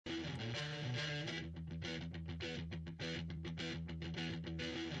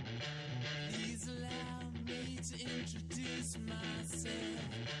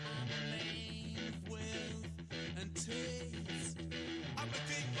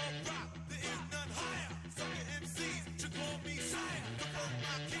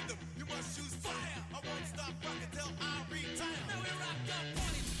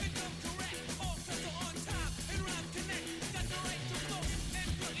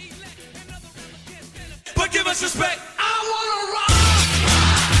But give us respect. I wanna rock.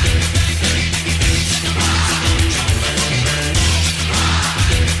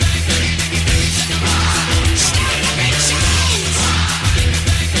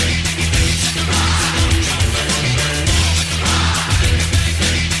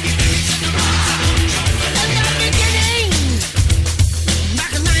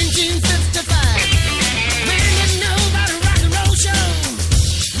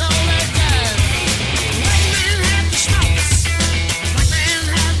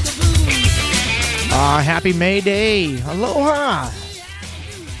 Happy May Day. Aloha.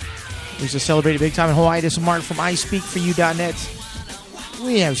 We just celebrated big time in Hawaii. This is Mark from iSpeakForYou.net.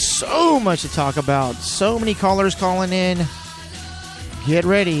 We have so much to talk about. So many callers calling in. Get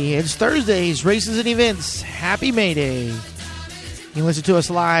ready. It's Thursdays, races and events. Happy May Day. You can listen to us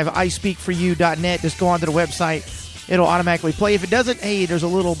live, iSpeakForYou.net. Just go onto the website. It'll automatically play. If it doesn't, hey, there's a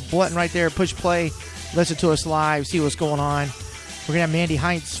little button right there. Push play. Listen to us live. See what's going on. We're going to have Mandy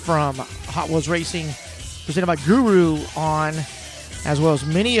Heinz from Hot Wheels Racing, presented by Guru, on, as well as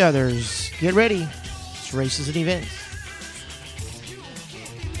many others. Get ready. It's races and events.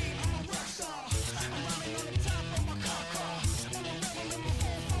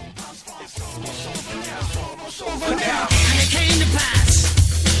 And it came to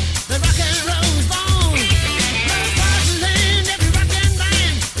pass, the rock and roll was born. Rose was the land, every rock and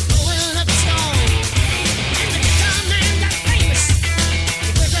band going up a stone. And the guitar man got famous, the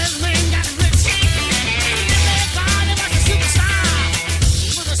business man got rich. And everybody was a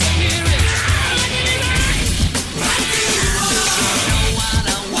superstar with a spirit. How did it rock? Rock and roll. You know what I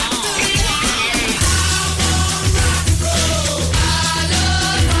want. I love rock and roll. Long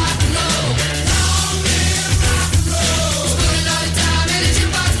live rock and roll. Spend another time in a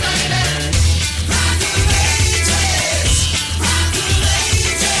jukebox, baby. Rock the ages. Rock the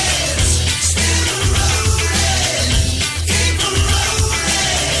ages. Still rolling. Keep on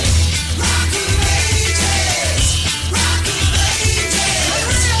rolling. Rock the ages. Rock the ages.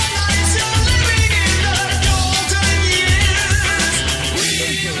 Realize you're living in the golden years.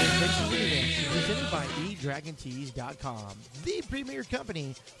 Presented by eDragonTees.com, the premier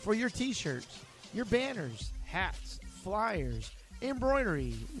company for your t-shirts, your banners, hats, flyers,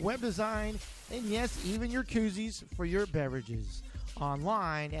 embroidery, web design, and yes, even your koozies for your beverages.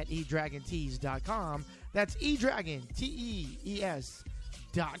 Online at eDragonTees.com. That's eDragon, Tees.com.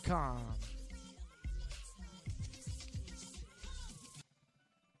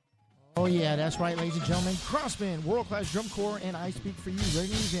 Oh, yeah, that's right, ladies and gentlemen. Crossman, World Class Drum Corps, and I Speak For You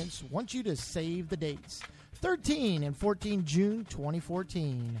Racing Events want you to save the dates. 13 and 14 June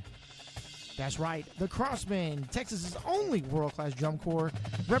 2014. That's right, the Crossman, Texas's only World Class Drum Corps,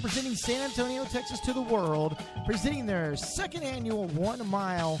 representing San Antonio, Texas to the world, presenting their second annual 1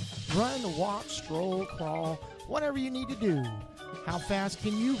 mile run, walk, stroll, crawl, whatever you need to do. How fast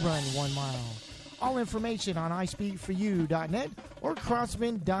can you run 1 mile? All information on iSpeakForYou.net or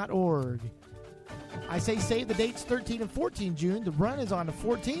crossman.org. I say save the dates 13 and 14 June. The run is on the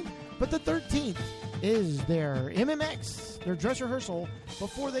 14th, but the 13th is their MMX, their dress rehearsal,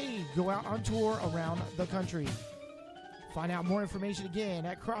 before they go out on tour around the country. Find out more information again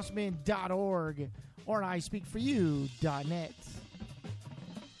at crossman.org or on iSpeakForYou.net.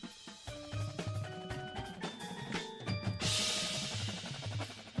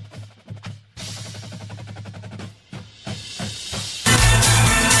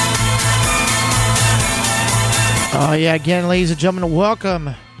 Oh, yeah, again, ladies and gentlemen, welcome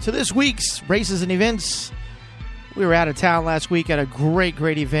to this week's Races and Events. We were out of town last week at a great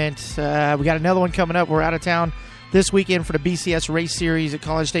event. We got another one coming up. We're out of town this weekend for the BCS Race Series at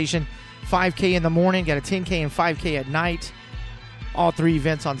College Station. 5K in the morning, got a 10K and 5K at night. All three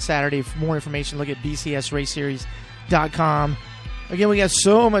events on Saturday. For more information, look at bcsraceseries.com. Again, we got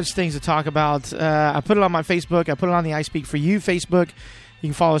so much things to talk about. I put it on my Facebook. I put it on the I Speak For You Facebook. You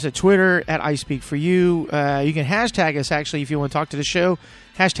can follow us at Twitter at iSpeakForYou. You can hashtag us, actually, if you want to talk to the show.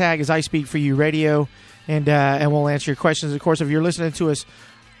 Hashtag is iSpeakForYou Radio, and we'll answer your questions. Of course, if you're listening to us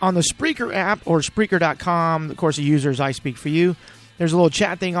on the Spreaker app or Spreaker.com, of course, the user is iSpeakForYou. There's a little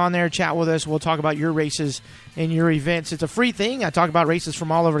chat thing on there. Chat with us. We'll talk about your races and your events. It's a free thing. I talk about races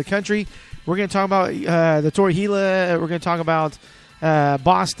from all over the country. We're going to talk about the Torre Gila. We're going to talk about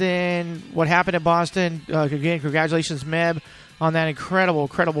Boston, what happened at Boston. Again, congratulations, Meb, on that incredible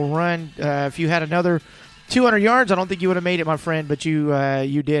run. If you had another 200 yards, I don't think you would have made it, my friend, but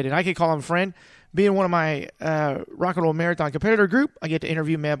you did. And I could call him friend. Being one of my Rock and Roll Marathon competitor group, I get to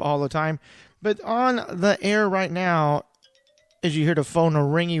interview Meb all the time. But on the air right now, as you hear the phone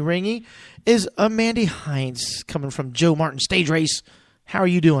ringy, is Amanda Hines coming from Joe Martin Stage Race. How are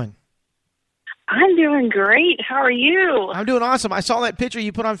you doing? I'm doing great. How are you? I'm doing awesome. I saw that picture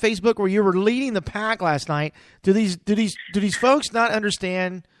you put on Facebook where you were leading the pack last night. Do these folks not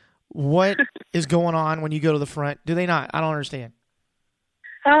understand what is going on when you go to the front? Do they not? I don't understand.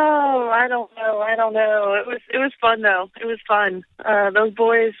 Oh, I don't know. It was fun though. It was fun. Those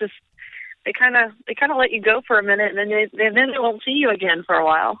boys just they kind of let you go for a minute, and then they won't see you again for a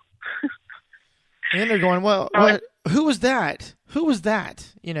while. And they're going, well, who was that? Who was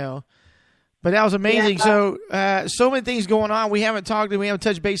that? You know. But that was amazing. Yeah. So many things going on. We haven't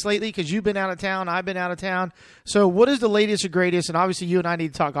touched base lately because you've been out of town. I've been out of town. So what is the latest and greatest? And obviously you and I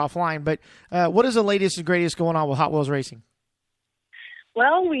need to talk offline. But what is the latest and greatest going on with Hot Wheels Racing?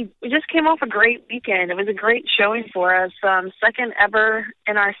 Well, we just came off a great weekend. It was a great showing for us. Second ever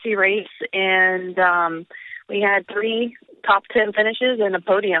NRC race, and we had 3 top 10 finishes and a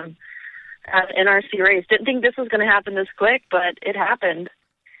podium at NRC race. Didn't think this was going to happen this quick, but it happened,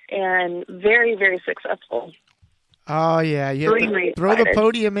 and very, very successful. Oh, yeah. Throw the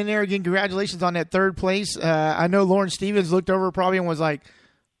podium in there again. Congratulations on that 3rd place. I know Lauren Stevens looked over probably and was like,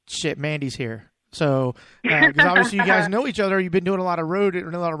 shit, Mandy's here. So, because obviously you guys know each other. You've been doing a lot of road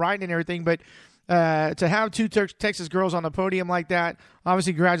and a lot of riding and everything. But to have 2 Texas girls on the podium like that,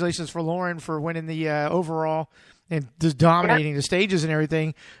 obviously congratulations for Lauren for winning the overall and just dominating the stages and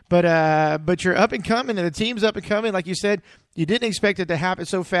everything. But you're up and coming, and the team's up and coming. Like you said, you didn't expect it to happen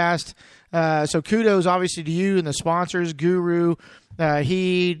so fast. So kudos, obviously, to you and the sponsors, Guru,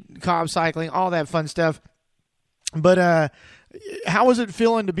 Heed, Cobb Cycling, all that fun stuff. But how was it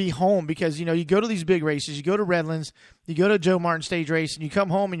feeling to be home? Because, you know, you go to these big races, you go to Redlands, you go to Joe Martin Stage Race, and you come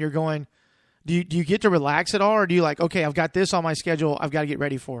home and you're going, do you get to relax at all? Or do you like, okay, I've got this on my schedule, I've got to get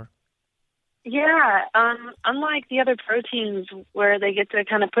ready for? Yeah, unlike the other pro teams where they get to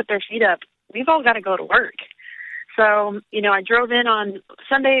kind of put their feet up, we've all got to go to work. So, you know, I drove in on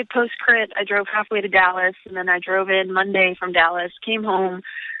Sunday post-crit. I drove halfway to Dallas, and then I drove in Monday from Dallas, came home,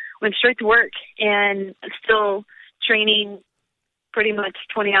 went straight to work, and still training pretty much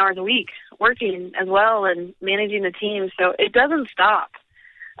 20 hours a week, working as well and managing the team. So it doesn't stop.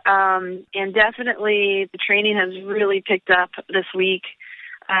 And definitely the training has really picked up this week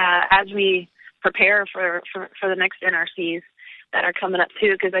as we prepare for the next NRCs that are coming up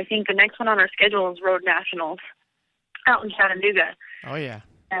too, because I think the next one on our schedule is Road Nationals out in Chattanooga. Oh, yeah.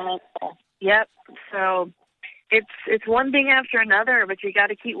 Yep. So it's one thing after another, but you got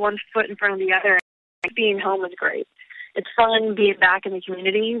to keep one foot in front of the other. Being home is great. It's fun being back in the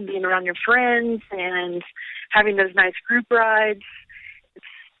community, being around your friends, and having those nice group rides.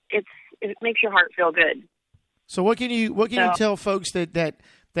 It makes your heart feel good. So what can you tell folks that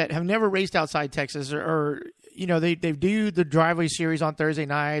have never raced outside Texas, or you know they do the driveway series on Thursday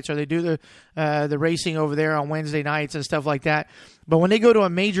nights, or they do the racing over there on Wednesday nights and stuff like that. But when they go to a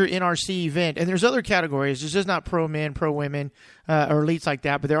major NRC event, and there's other categories, it's just not pro men, pro women, or elites like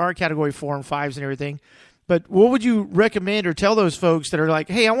that, but there are category 4 and 5s and everything. But what would you recommend or tell those folks that are like,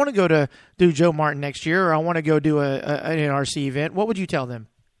 hey, I want to go to do Joe Martin next year, or I want to go do an NRC event? What would you tell them?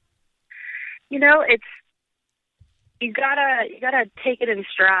 You know, you gotta take it in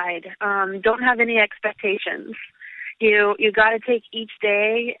stride. Don't have any expectations. You gotta take each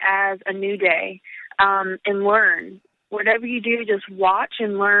day as a new day, and learn. Whatever you do, just watch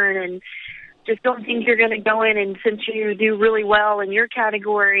and learn, and just don't think you're going to go in, and since you do really well in your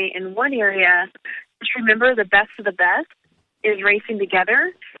category in one area, just remember the best of the best is racing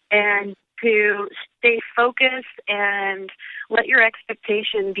together, and to stay focused and let your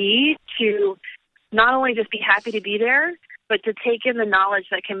expectation be to not only just be happy to be there, but to take in the knowledge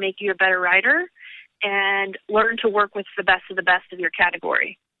that can make you a better rider and learn to work with the best of your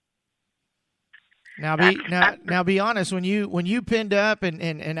category. Now be honest, when you pinned up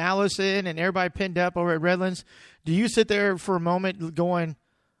and Allison and everybody pinned up over at Redlands, do you sit there for a moment going,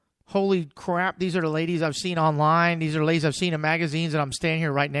 holy crap, these are the ladies I've seen online, these are the ladies I've seen in magazines, and I'm standing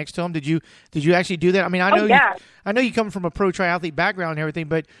here right next to them? Did you actually do that? I mean, I know you come from a pro triathlete background and everything,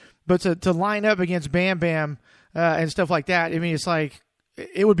 but to line up against Bam Bam and stuff like that, I mean, it's like,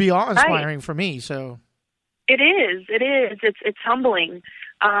 it would be awe-inspiring for me. So it is. It's humbling.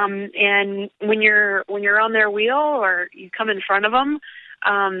 And when you're on their wheel or you come in front of them,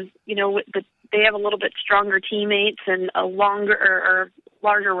 you know, they have a little bit stronger teammates and a longer or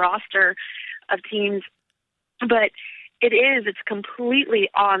larger roster of teams. But it's completely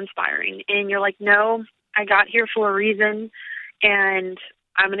awe-inspiring. And you're like, no, I got here for a reason, and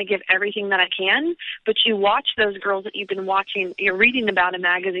I'm going to give everything that I can. But you watch those girls that you've been watching, you're reading about in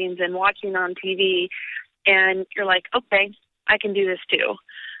magazines and watching on TV, and you're like, okay, I can do this too.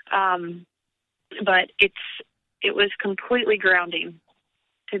 But it was completely grounding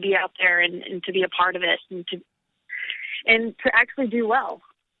to be out there and to be a part of it and to actually do well.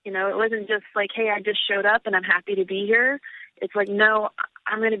 You know, it wasn't just like, hey, I just showed up and I'm happy to be here. It's like, no,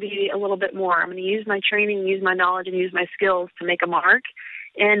 I'm going to be a little bit more. I'm going to use my training, use my knowledge, and use my skills to make a mark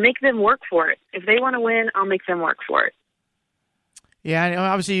and make them work for it. If they want to win, I'll make them work for it. Yeah, and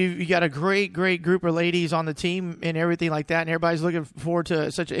obviously you got a great group of ladies on the team and everything like that, and everybody's looking forward to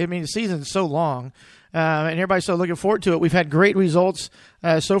the season's so long, and everybody's so looking forward to it. We've had great results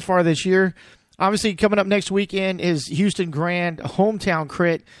so far this year. Obviously, coming up next weekend is Houston Grand hometown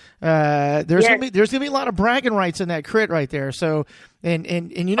crit. There's gonna be a lot of bragging rights in that crit right there. So, and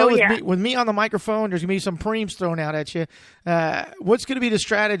you know, with me on the microphone, there's gonna be some preems thrown out at you. What's gonna be the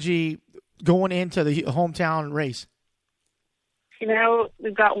strategy going into the hometown race? You know,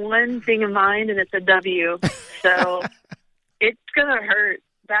 we've got one thing in mind, and it's a W. So it's gonna hurt.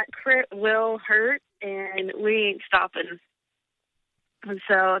 That crit will hurt, and we ain't stopping. And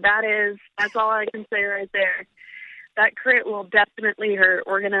so that's all I can say right there. That crit will definitely hurt.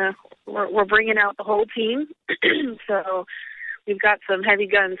 We're bringing out the whole team. So we've got some heavy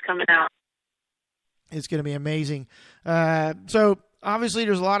guns coming out. It's going to be amazing. So obviously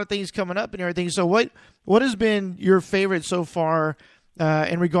there's a lot of things coming up and everything. So what has been your favorite so far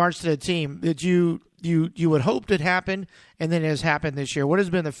in regards to the team that you would hope to happen and then has happened this year? What has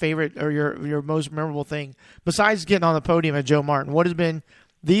been the favorite or your most memorable thing besides getting on the podium at Joe Martin? What has been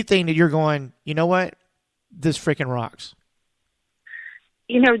the thing that you're going, you know what, this freaking rocks?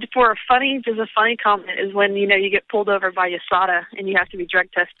 You know, just a funny comment is when, you know, you get pulled over by USADA and you have to be drug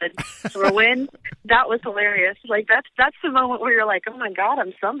tested for a win. That was hilarious. Like that's the moment where you're like, oh my God,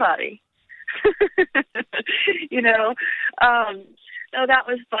 I'm somebody. You know, no, that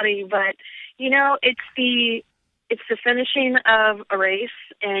was funny, but you know, it's the finishing of a race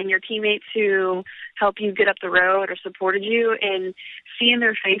and your teammates who help you get up the road or supported you, and seeing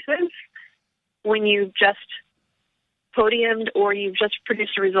their faces when you just podiumed or you've just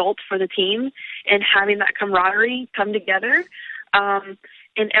produced a result for the team, and having that camaraderie come together, and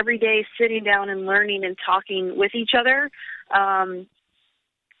every day sitting down and learning and talking with each other.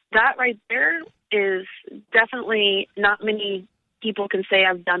 That right there is definitely not many people can say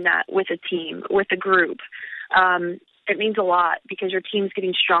I've done that with a team, with a group. It means a lot because your team's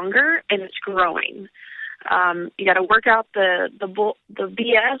getting stronger and it's growing. You got to work out the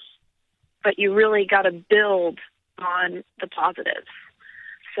BS, but you really got to build on the positives.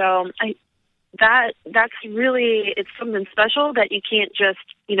 So that's really, it's something special that you can't just,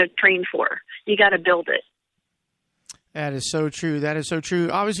 you know, train for. You got to build it. That is so true. That is so true.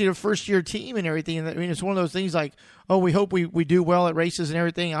 Obviously, the first-year team and everything, I mean, it's one of those things like, oh, we hope we do well at races and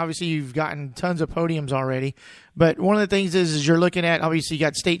everything. Obviously, you've gotten tons of podiums already. But one of the things is you're looking at, obviously, you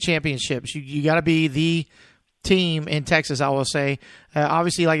got state championships. You got to be the team in Texas, I will say.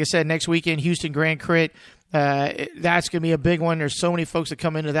 Obviously, like I said, next weekend, Houston Grand Crit. That's going to be a big one. There's so many folks that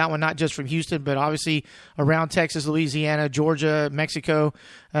come into that one, not just from Houston, but obviously around Texas, Louisiana, Georgia, Mexico,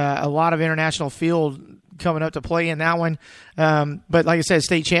 a lot of international field coming up to play in that one. But like I said,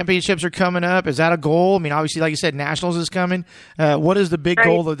 state championships are coming up. Is that a goal? I mean, obviously, like you said, nationals is coming. What is the big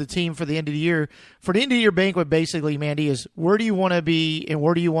goal of the team for the end of the year? For the end of the year banquet, basically, Mandy, is where do you want to be and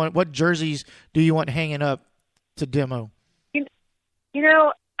what jerseys do you want hanging up to demo? You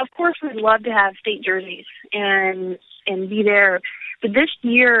know, of course, we'd love to have state jerseys and be there. But this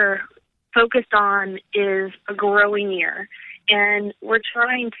year, focused on is a growing year. And we're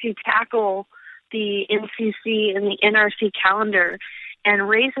trying to tackle the NCC and the NRC calendar and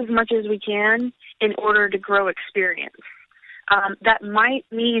race as much as we can in order to grow experience. That might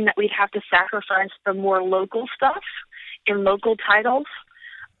mean that we'd have to sacrifice the more local stuff and local titles,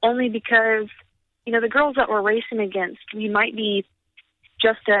 only because, you know, the girls that we're racing against, we might be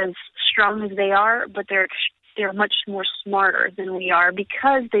just as strong as they are, but they're much more smarter than we are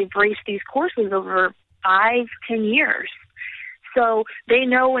because they've raced these courses over 5-10 years. So they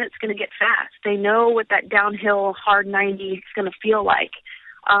know when it's going to get fast. They know what that downhill hard 90 is going to feel like.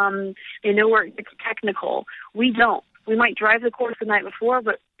 They know where it gets technical. We don't. We might drive the course the night before,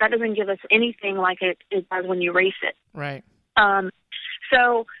 but that doesn't give us anything like it does when you race it. Right.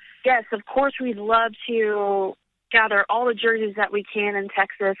 So, yes, of course we'd love to gather all the jerseys that we can in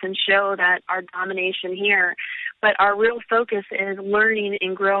Texas and show that our domination here. But our real focus is learning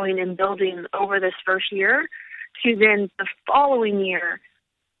and growing and building over this first year to then the following year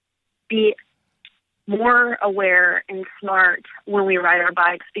be more aware and smart when we ride our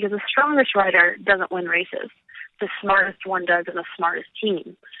bikes, because the strongest rider doesn't win races. The smartest one does, and the smartest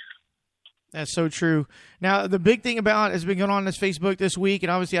team. That's so true. Now, the big thing about has been going on this Facebook this week, and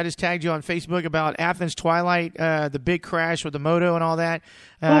obviously I just tagged you on Facebook about Athens Twilight, the big crash with the moto and all that,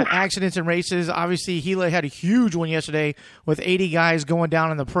 accidents and races. Obviously, Gila had a huge one yesterday with 80 guys going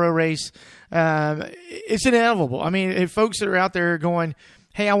down in the pro race. It's inevitable. I mean, if folks that are out there going,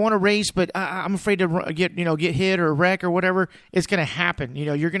 hey, I want to race, but I'm afraid to get hit or wreck or whatever, it's going to happen.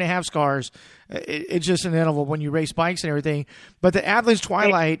 You're going to have scars. It's just inevitable when you race bikes and everything. But the Athens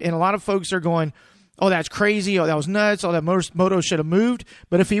Twilight, and a lot of folks are going, oh, that's crazy. Oh, that was nuts. Oh, that moto should have moved.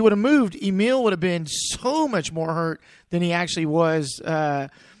 But if he would have moved, Emil would have been so much more hurt than he actually was. Right.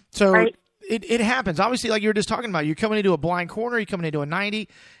 It happens. Obviously, like you were just talking about, you're coming into a blind corner, you're coming into a 90.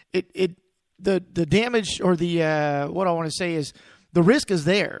 The damage or the what I want to say is, the risk is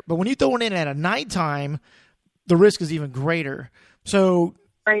there, but when you throw it in at a nighttime, the risk is even greater. So,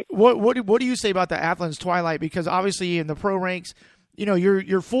 right. What do you say about the Athens Twilight? Because obviously in the pro ranks,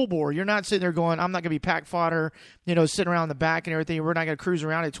 you're full bore. You're not sitting there going, I'm not going to be pack fodder, sitting around the back and everything. We're not going to cruise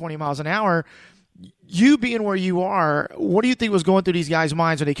around at 20 miles an hour. You being where you are, what do you think was going through these guys'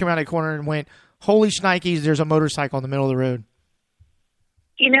 minds when they came around a corner and went, holy shnikes, there's a motorcycle in the middle of the road?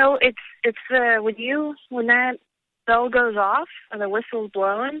 It's when that bell goes off and the whistle's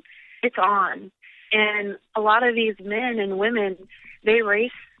blown, it's on. And a lot of these men and women, they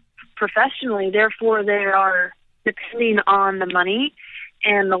race professionally, therefore they are depending on the money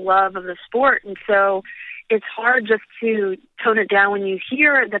and the love of the sport. And so it's hard just to tone it down when you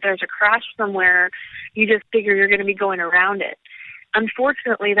hear that there's a crash somewhere. You just figure you're going to be going around it.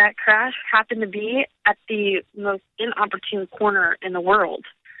 Unfortunately, that crash happened to be at the most inopportune corner in the world.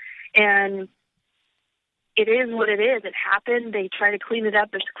 And it is what it is. It happened. They try to clean it up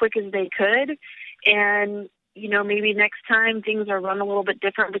as quick as they could. And, maybe next time things are run a little bit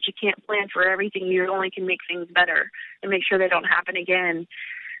different, but you can't plan for everything. You only can make things better and make sure they don't happen again.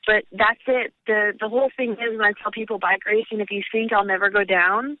 But that's it. The whole thing is, when I tell people bike racing, if you think I'll never go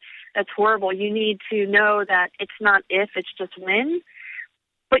down, that's horrible. You need to know that it's not if, it's just when.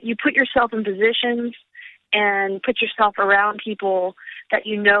 But you put yourself in positions and put yourself around people that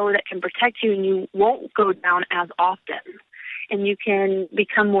that can protect you, and you won't go down as often. And you can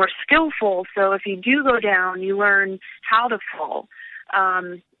become more skillful. So if you do go down, you learn how to fall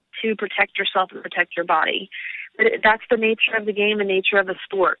to protect yourself and protect your body. But that's the nature of the game and nature of the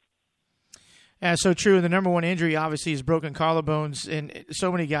sport. Yeah, so true. And the number one injury, obviously, is broken collarbones, and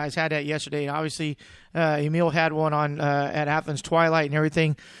so many guys had that yesterday. And obviously, Emil had one on at Athens Twilight and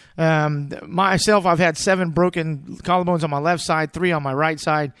everything. Myself, I've had 7 broken collarbones on my left side, 3 on my right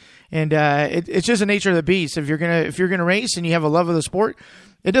side, and it's just the nature of the beast. If you're gonna race and you have a love of the sport,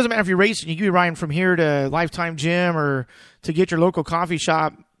 it doesn't matter if you're racing. You could be riding from here to Lifetime Gym or to get your local coffee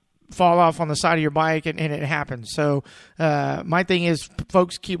shop, fall off on the side of your bike, and it happens. So my thing is,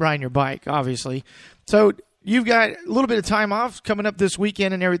 folks, keep riding your bike, obviously. So you've got a little bit of time off coming up this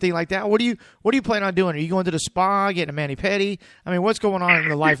weekend and everything like that. What do you plan on doing? Are you going to the spa, getting a mani-pedi? I mean, what's going on in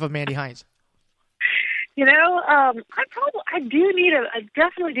the life of Mandy Hines? I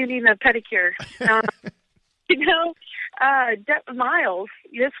definitely do need a pedicure. Miles.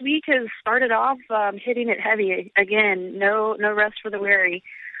 This week has started off hitting it heavy again. No rest for the weary.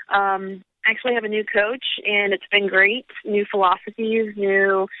 I actually have a new coach, and it's been great. New philosophies,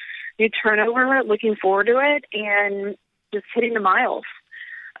 new turnover. Looking forward to it, and just hitting the miles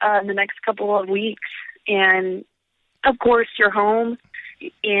in the next couple of weeks. And of course, you're home,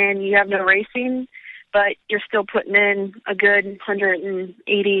 and you have no racing, but you're still putting in a good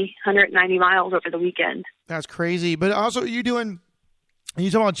 180, 190 miles over the weekend. That's crazy. But also, you talking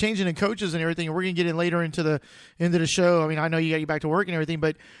about changing the coaches and everything, and we're going to get in later into the show. I mean, I know you got to get back to work and everything,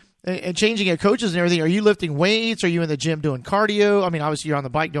 but and changing at coaches and everything, are you lifting weights? Are you in the gym doing cardio? I mean, obviously you're on the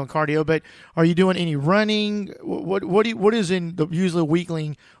bike doing cardio, but are you doing any running? What is in the usual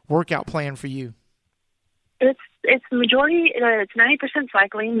weekly workout plan for you? It's majority. It's 90%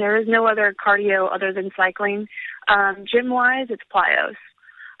 cycling. There is no other cardio other than cycling. Gym wise, it's plyos.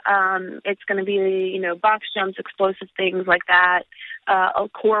 It's going to be box jumps, explosive things like that,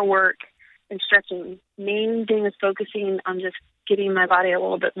 core work and stretching. Main thing is focusing on just getting my body a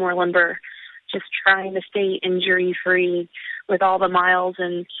little bit more limber, just trying to stay injury free with all the miles,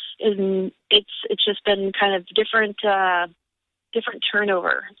 and it's just been kind of different different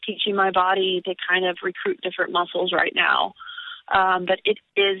turnover, teaching my body to kind of recruit different muscles right now. But it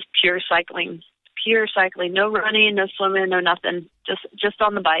is pure cycling. No running, no swimming, no nothing. Just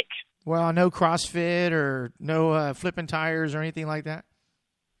on the bike. Well, no CrossFit or no flipping tires or anything like that?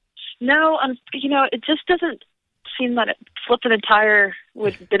 No, it just doesn't seem that flipping a tire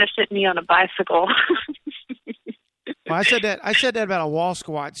would benefit me on a bicycle. Well, I said that about a wall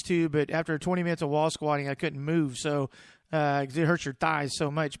squats too, but after 20 minutes of wall squatting, I couldn't move, so 'cause it hurts your thighs so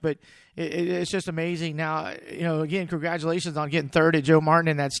much. But it's just amazing. Now, again, congratulations on getting third at Joe Martin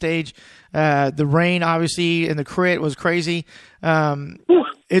in that stage. The rain, obviously, and the crit was crazy.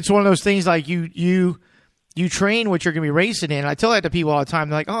 It's one of those things like you train what you're going to be racing in. I tell that to people all the time.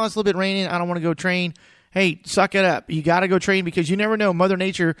 They're like, oh, it's a little bit raining. I don't want to go train. Hey, suck it up. You got to go train because you never know. Mother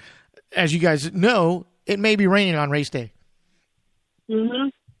Nature, as you guys know, it may be raining on race day. Mm-hmm.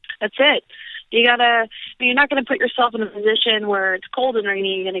 That's it. You're not going to put yourself in a position where it's cold and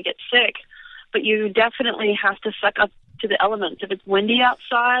rainy, you're going to get sick, but you definitely have to suck up to the elements. If it's windy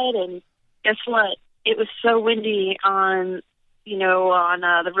outside, and guess what? It was so windy on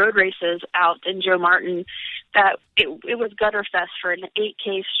the road races out in Joe Martin that it was gutter fest for an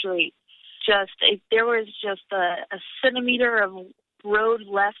 8K straight. There was just a centimeter of road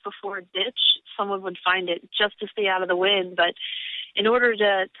left before a ditch. Someone would find it just to stay out of the wind. But in order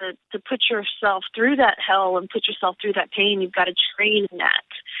to put yourself through that hell and put yourself through that pain, you've got to train in that.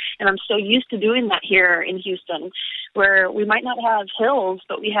 And I'm so used to doing that here in Houston, where we might not have hills,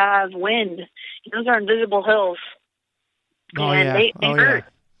 but we have wind. Those are invisible hills. Oh, and yeah. They hurt. Yeah.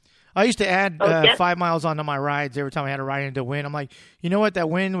 I used to add Yes. 5 miles onto my rides every time I had to ride into wind. I'm like, you know what? That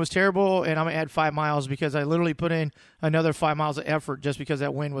wind was terrible, and I'm going to add 5 miles because I literally put in another 5 miles of effort just because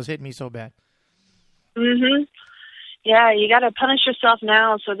that wind was hitting me so bad. Mm-hmm. Yeah, you got to punish yourself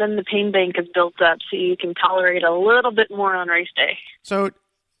now so then the pain bank is built up so you can tolerate a little bit more on race day. So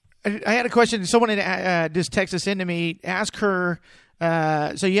I had a question. Someone had just texted us into me. Ask her,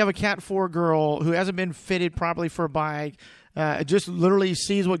 so you have a Cat 4 girl who hasn't been fitted properly for a bike, just literally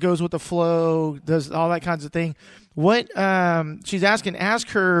sees what goes with the flow, does all that kinds of thing. What she's asking, ask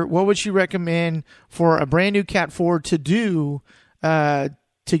her, what would she recommend for a brand new Cat 4 to do to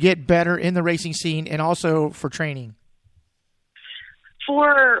get better in the racing scene and also for training?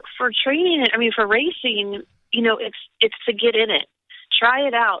 For training, for racing, it's to get in it. Try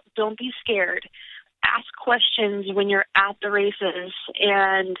it out. Don't be scared. Ask questions when you're at the races,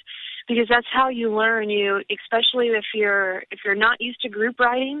 and because that's how you learn. Especially if you're not used to group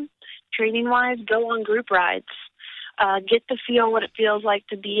riding, training wise, go on group rides. Get to feel what it feels like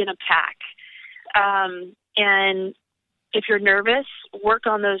to be in a pack. And if you're nervous, work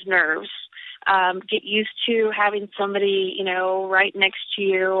on those nerves. Get used to having somebody, right next to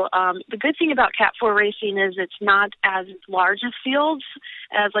you. The good thing about Cat 4 racing is it's not as large of fields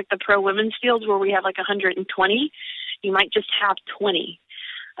as like the pro women's fields where we have like 120. You might just have 20.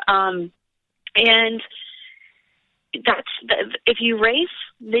 And if you race,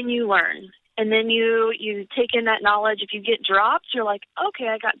 then you learn. And then you take in that knowledge. If you get dropped, you're like, okay,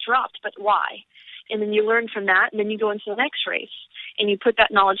 I got dropped, but why? And then you learn from that, and then you go into the next race. And you put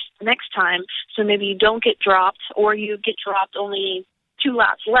that knowledge the next time, so maybe you don't get dropped, or you get dropped only 2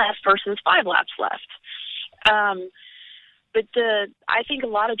 laps left versus 5 laps left. But I think a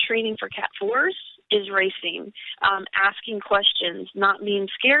lot of training for Cat 4s is racing, asking questions, not being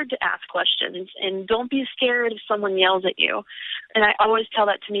scared to ask questions, and don't be scared if someone yells at you. And I always tell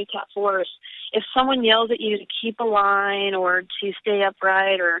that to new Cat 4s. If someone yells at you to keep a line or to stay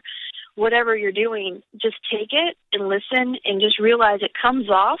upright or whatever you're doing, just take it and listen and just realize it comes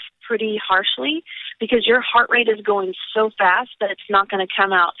off pretty harshly because your heart rate is going so fast that it's not going to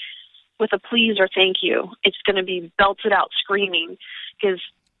come out with a please or thank you. It's going to be belted out screaming because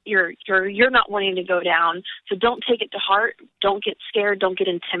you're not wanting to go down. So don't take it to heart. Don't get scared. Don't get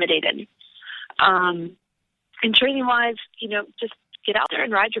intimidated. And training wise, just get out there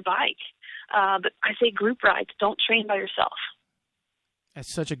and ride your bike. But I say group rides. Don't train by yourself.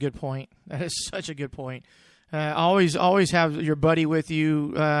 That's such a good point. That is such a good point. Always have your buddy with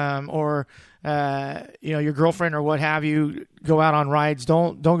you, or your girlfriend or what have you. Go out on rides.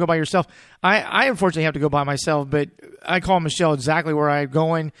 Don't go by yourself. I unfortunately have to go by myself, but I call Michelle exactly where I'm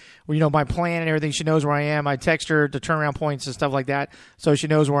going. My plan and everything. She knows where I am. I text her the turnaround points and stuff like that, so she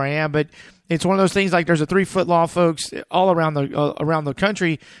knows where I am. But it's one of those things like there's a 3-foot law, folks, all around the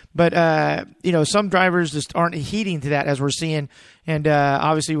country. But some drivers just aren't heeding to that, as we're seeing. And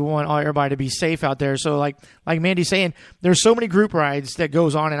obviously, we want everybody to be safe out there. So, like Mandy's saying, there's so many group rides that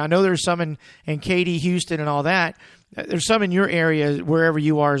goes on, and I know there's some in and Katy, Houston, and all that. There's some in your area, wherever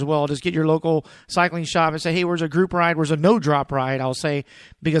you are as well. Just get your local cycling shop and say, hey, where's a group ride? Where's a no-drop ride? I'll say,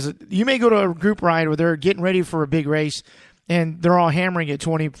 because you may go to a group ride where they're getting ready for a big race, and they're all hammering at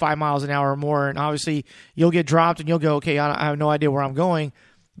 25 miles an hour or more, and obviously you'll get dropped, and you'll go, okay, I have no idea where I'm going.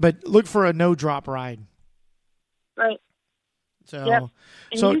 But look for a no-drop ride. Right. So, yep.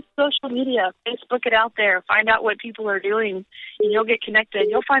 And use social media. Facebook it out there. Find out what people are doing, and you'll get connected.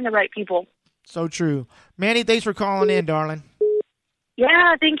 You'll find the right people. So true. Mandy, thanks for calling in, darling.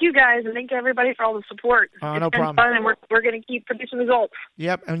 Yeah, thank you guys, and thank everybody for all the support. No It's been problem. fun, and we're going to keep producing results.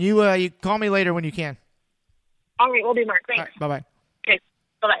 Yep, and you call me later when you can. All right, we'll do, Mark. Thanks. All right, bye-bye. Okay,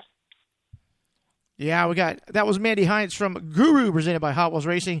 bye-bye. Yeah, that was Mandy Heinz from Guru, presented by Hot Wheels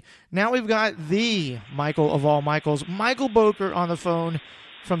Racing. Now we've got the Michael of all Michaels, Michael Boker, on the phone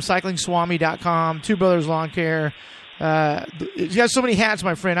from CyclingSwami.com, Two Brothers Lawn Care. He's got so many hats,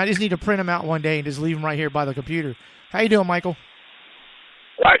 my friend. I just need to print them out one day and just leave them right here by the computer. How you doing, Michael?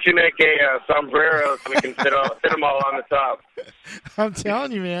 Why don't you make a sombrero so we can fit them all on the top? I'm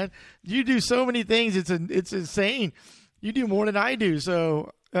telling you, man. You do so many things. It's insane. You do more than I do.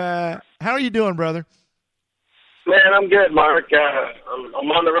 So, how are you doing, brother? Man, I'm good, Mark. I'm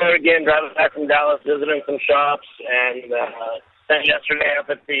on the road again, driving back from Dallas, visiting some shops, and spent yesterday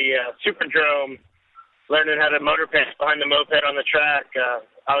up at the Superdrome, learning how to motor pass behind the moped on the track.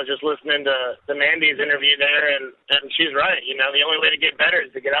 I was just listening to Mandy's interview there, and she's right. You know, the only way to get better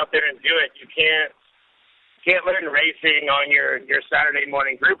is to get out there and do it. You can't learn racing on your Saturday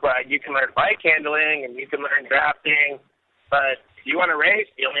morning group ride. You can learn bike handling, and you can learn drafting, but if you want to race,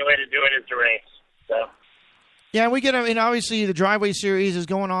 the only way to do it is to race. So. Yeah, we get. I mean, obviously the Driveway Series is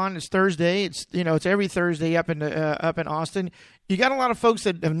going on. It's Thursday. It's every Thursday up in Austin. You got a lot of folks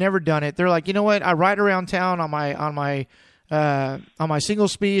that have never done it. They're like, you know what? I ride around town on my single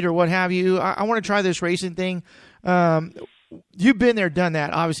speed or what have you. I want to try this racing thing. You've been there, done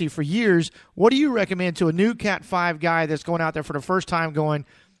that, obviously for years. What do you recommend to a new Cat 5 guy that's going out there for the first time, going,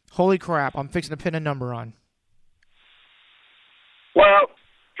 holy crap, I'm fixing to pin a number on? Well,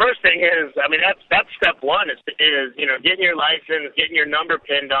 first thing is, I mean, that's step one is getting your license, getting your number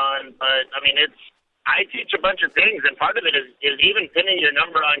pinned on. But I mean, I teach a bunch of things, and part of it is even pinning your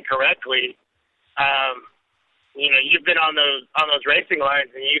number on correctly. You've been on those racing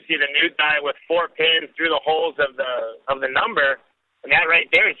lines, and you see the new guy with 4 pins through the holes of the number, and that right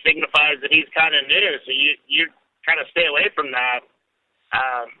there signifies that he's kind of new. So you kind of stay away from that.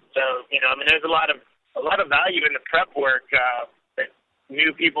 There's a lot of value in the prep work that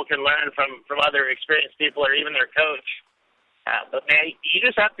new people can learn from other experienced people or even their coach. But man, you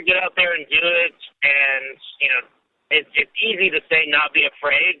just have to get out there and do it. And it's easy to say not be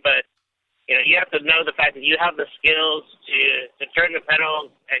afraid, but you have to know the fact that you have the skills to turn the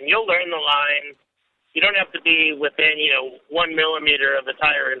pedals, and you'll learn the line. You don't have to be within 1 millimeter of the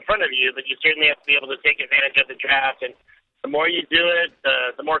tire in front of you, but you certainly have to be able to take advantage of the draft. And the more you do it,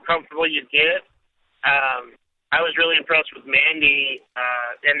 the more comfortable you get. I was really impressed with Mandy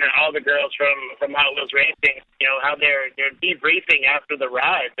and all the girls from Hot Wheels Racing. How they're debriefing after the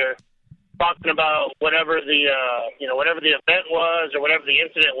ride. They're talking about whatever the event was or whatever the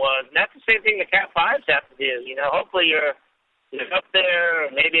incident was. And that's the same thing the Cat 5s have to do. Hopefully you're up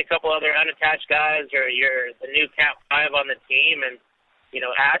there, maybe a couple other unattached guys, or you're the new Cat 5 on the team, and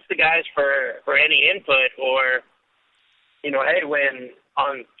ask the guys for any input, or hey,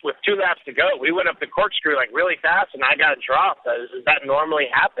 with 2 laps to go, we went up the corkscrew like really fast, and I got dropped. Does that normally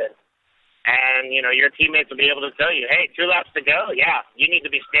happen? And, your teammates will be able to tell you, hey, 2 laps to go, yeah, you need to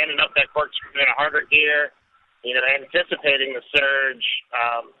be standing up that corkscrew in a harder gear, anticipating the surge.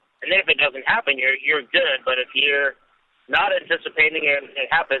 And then if it doesn't happen, you're good. But if you're not anticipating it and it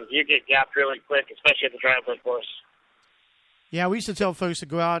happens, you get gapped really quick, especially at the driveway course. Yeah, we used to tell folks to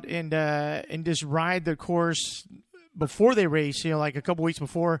go out and just ride the course before they race, like a couple weeks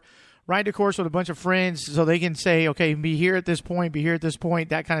before, ride the course with a bunch of friends so they can say, okay, be here at this point,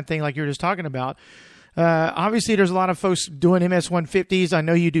 that kind of thing, like you're just talking about. Obviously, there's a lot of folks doing MS-150s. I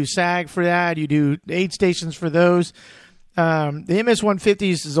know you do SAG for that. You do aid stations for those. The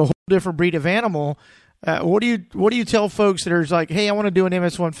MS-150s is a whole different breed of animal. What do you tell folks that are like, hey, I want to do an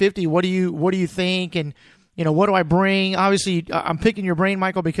MS-150. What do you think? And what do I bring? Obviously, I'm picking your brain,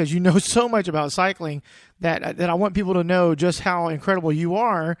 Michael, because you know so much about cycling that I want people to know just how incredible you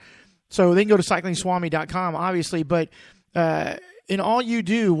are. So they can go to CyclingSwami.com, obviously. But in all you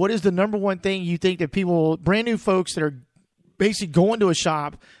do, what is the number one thing you think that people, brand new folks that are basically going to a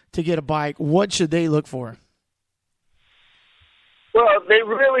shop to get a bike, what should they look for? Well,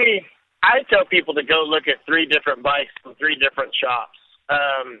 I tell people to go look at 3 different bikes from 3 different shops.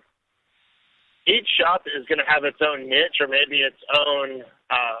 each shop is going to have its own niche or maybe its own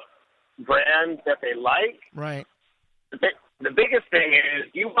brand that they like. Right. The biggest thing is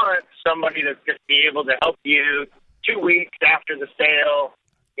you want somebody that's going to be able to help you 2 weeks after the sale,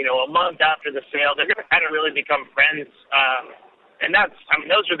 a month after the sale. They're going to kind of really become friends. And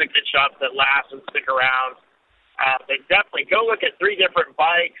those are the good shops that last and stick around. They definitely go look at 3 different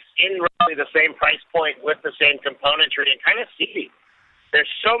bikes in roughly the same price point with the same componentry and kind of see. There's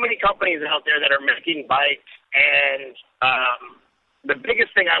so many companies out there that are making bikes, and the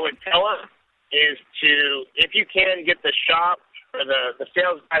biggest thing I would tell them is if you can, get the shop or the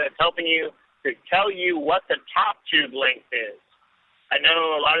sales guy that's helping you to tell you what the top tube length is. I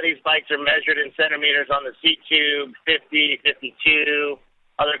know a lot of these bikes are measured in centimeters on the seat tube, 50, 52.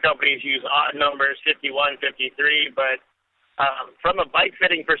 Other companies use odd numbers, 51, 53. But from a bike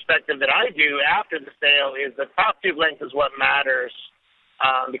fitting perspective that I do after the sale is the top tube length is what matters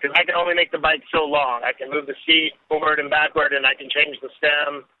because I can only make the bike so long. I can move the seat forward and backward, and I can change the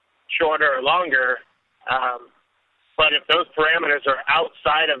stem shorter or longer. But if those parameters are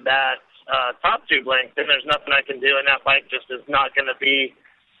outside of that top tube length, then there's nothing I can do, and that bike just is not going to be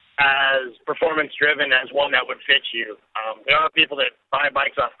as performance-driven as one that would fit you. There are people that buy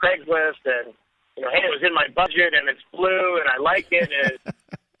bikes off Craigslist, and, hey, it was in my budget, and it's blue, and I like it, and,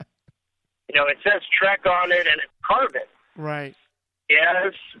 it says Trek on it, and it's carbon. Right.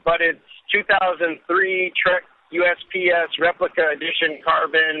 Yes, but it's 2003 Trek USPS replica edition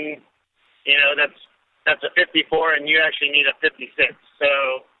carbon. That's a 54, and you actually need a 56.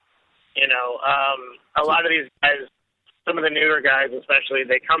 So, a lot of these guys, some of the newer guys especially,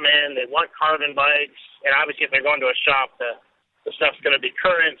 they come in, they want carbon bikes, and obviously if they're going to a shop, the stuff's going to be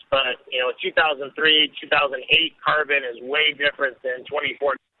current, but, 2003, 2008 carbon is way different than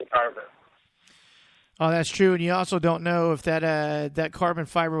 2014 carbon. Oh, that's true, and you also don't know if that carbon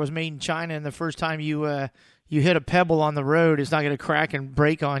fiber was made in China, and the first time you hit a pebble on the road, it's not going to crack and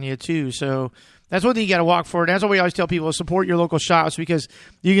break on you too. So that's one thing you got to walk for. And that's what we always tell people: support your local shops because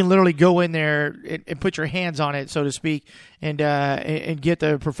you can literally go in there and put your hands on it, so to speak, and get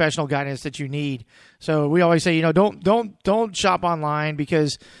the professional guidance that you need. So we always say, don't shop online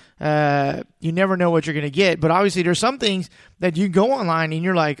because you never know what you're going to get. But obviously, there's some things that you go online and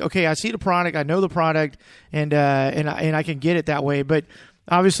you're like, okay, I see the product, I know the product, and I can get it that way. But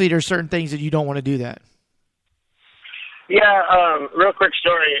obviously, there's certain things that you don't want to do that. Yeah, real quick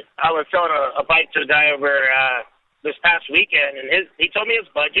story. I was selling a bike to a guy over this past weekend, and he told me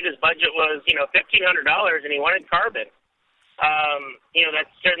his budget. His budget was, $1,500, and he wanted carbon.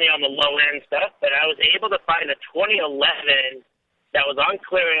 That's certainly on the low end stuff, but I was able to find a 2011 that was on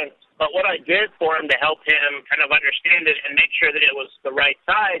clearance. But what I did for him to help him kind of understand it and make sure that it was the right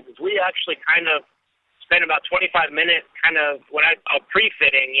size is we actually kind of spent about 25 minutes kind of what I call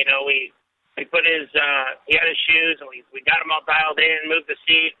pre-fitting. We put he had his shoes, and we got him all dialed in, moved the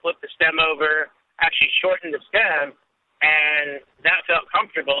seat, flipped the stem over, actually shortened the stem, and that felt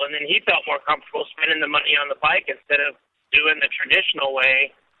comfortable. And then he felt more comfortable spending the money on the bike instead of doing the traditional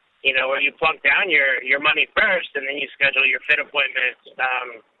way, where you plunk down your money first and then you schedule your fit appointments.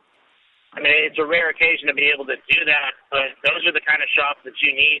 It's a rare occasion to be able to do that, but those are the kind of shops that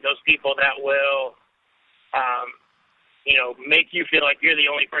you need, those people that will make you feel like you're the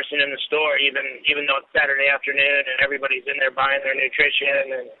only person in the store, even though it's Saturday afternoon and everybody's in there buying their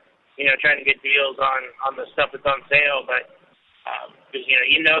nutrition and, trying to get deals on the stuff that's on sale. But,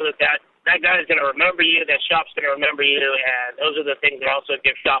 that guy's going to remember you, that shop's going to remember you, and those are the things that also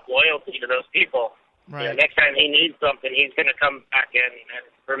give shop loyalty to those people. Right. Next time he needs something, he's going to come back and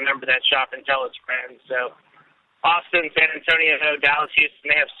remember that shop and tell his friends. So Austin, San Antonio, Dallas, Houston,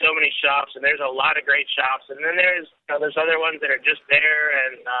 they have so many shops, and there's a lot of great shops. And then there's other ones that are just there,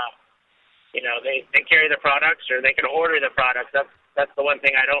 and they carry the products, or they can order the products. That's the one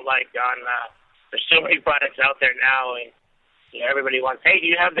thing I don't like on. There's so many products out there now, and everybody wants, hey, do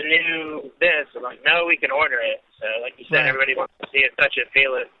you have the new this? I'm like, no, we can order it. So like you said, Right. Everybody wants to see it, touch it,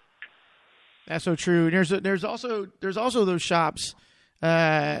 feel it. That's so true. And there's also those shops.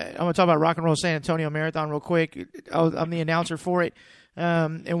 I'm going to talk about Rock and Roll San Antonio Marathon real quick. I'm the announcer for it.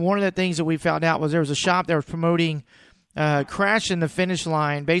 And one of the things that we found out was there was a shop that was promoting crashing the finish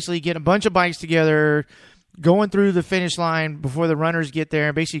line, basically getting a bunch of bikes together, going through the finish line before the runners get there,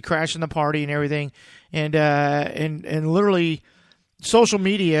 and basically crashing the party and everything. And literally social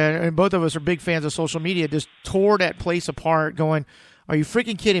media, and both of us are big fans of social media, just tore that place apart going, are you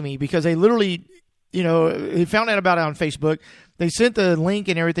freaking kidding me? Because they literally, they found out about it on Facebook. They sent the link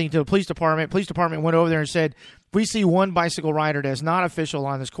and everything to the police department. Police department went over there and said, we see one bicycle rider that's not official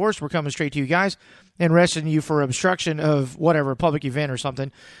on this course, we're coming straight to you guys and arresting you for obstruction of whatever, public event or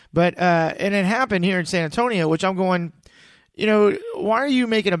something. But and it happened here in San Antonio, which I'm going, you know, why are you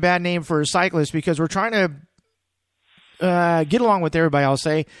making a bad name for cyclists? Because we're trying to get along with everybody, I'll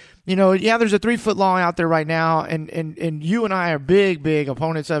say. You know, yeah, there's a 3-foot law out there right now, and you and I are big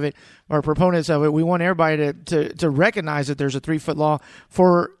opponents of it, or proponents of it. We want everybody to recognize that there's a 3-foot law.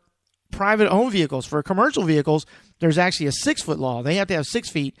 For private owned vehicles. For commercial vehicles, there's actually a 6-foot law. They have to have 6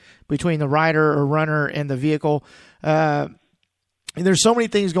 feet between the rider or runner and the vehicle. And there's so many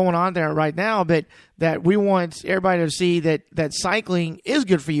things going on there right now, but that we want everybody to see that cycling is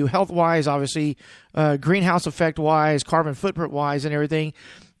good for you, health-wise, obviously, greenhouse effect-wise, carbon footprint-wise, and everything.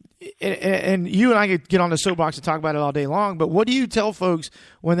 And you and I could get on the soapbox and talk about it all day long, but what do you tell folks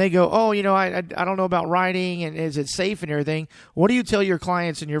when they go, oh, you know, I don't know about riding and is it safe and everything? What do you tell your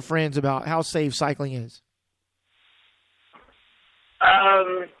clients and your friends about how safe cycling is?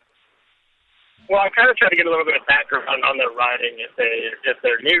 Well, I kind of try to get a little bit of background on their riding. If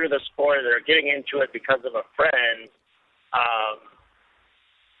they're new to the sport, or they're getting into it because of a friend,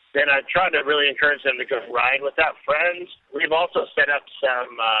 then I try to really encourage them to go ride with that friend. We've also set up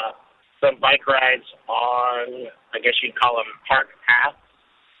some bike rides on, I guess you'd call them park paths.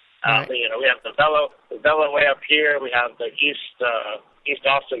 Right. You know, we have the Velo way up here. We have the East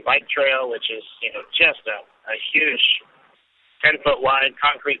Austin Bike Trail, which is, you know, just a huge 10-foot wide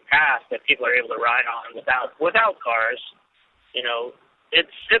concrete path that people are able to ride on without cars. You know,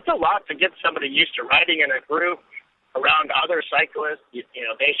 it's a lot to get somebody used to riding in a group around other cyclists. You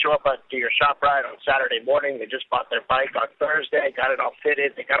know, they show up to your shop ride on Saturday morning. They just bought their bike on Thursday, got it all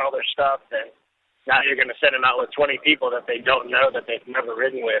fitted, they got all their stuff, and now you're going to send them out with 20 people that they don't know, that they've never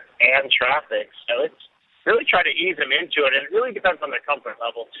ridden with, and traffic. So it's really try to ease them into it, and it really depends on their comfort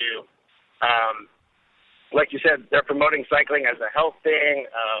level too. Like you said, they're promoting cycling as a health thing.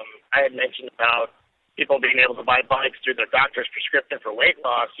 I had mentioned about people being able to buy bikes through their doctor's prescription for weight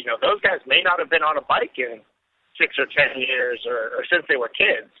loss. You know, those guys may not have been on a bike in 6 or 10 years or since they were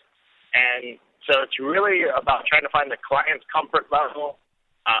kids. And so it's really about trying to find the client's comfort level.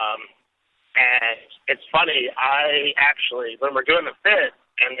 And it's funny, I actually, when we're doing the fit,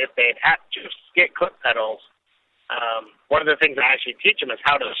 and if they have to get clip pedals, one of the things I actually teach them is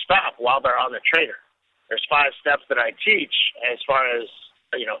how to stop while they're on the trainer. There's 5 steps that I teach as far as,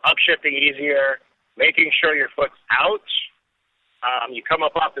 you know, upshifting easier, making sure your foot's out. You come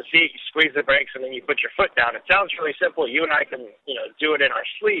up off the seat, you squeeze the brakes, and then you put your foot down. It sounds really simple. You and I can, you know, do it in our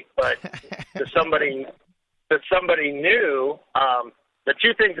sleep, but to somebody new, the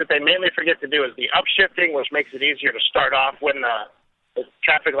 2 things that they mainly forget to do is the upshifting, which makes it easier to start off when the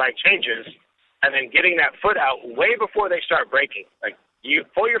traffic light changes, and then getting that foot out way before they start braking. Like, you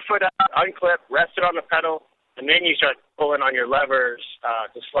pull your foot out, unclip, rest it on the pedal, and then you start pulling on your levers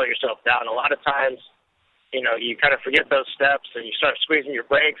to slow yourself down. A lot of times, you know, you kind of forget those steps and you start squeezing your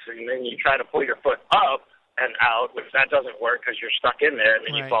brakes, and then you try to pull your foot up and out, which that doesn't work because you're stuck in there, and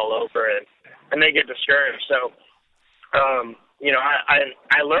then you fall over and they get discouraged. So, you know,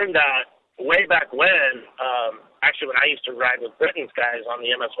 I learned that way back when, actually when I used to ride with Britain's guys on the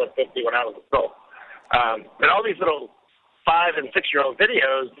MS-150 when I was a pro. But all these little 5- and 6-year-old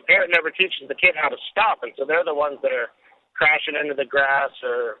videos, the parent never teaches the kid how to stop, and so they're the ones that are crashing into the grass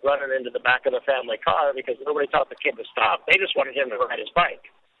or running into the back of the family car because nobody taught the kid to stop. They just wanted him to ride his bike.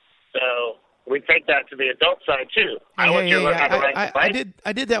 So we take that to the adult side too. I want you to learn how to ride your bike.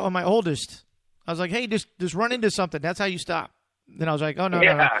 I did that with my oldest. I was like, hey, just run into something. That's how you stop. Then I was like, oh no,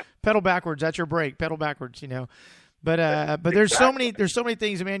 pedal backwards. That's your brake. Pedal backwards. You know. But there's so many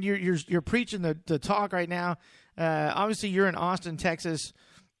things, man. You're preaching the talk right now. Obviously, you're in Austin, Texas.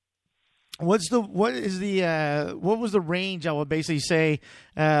 What was the range? I would basically say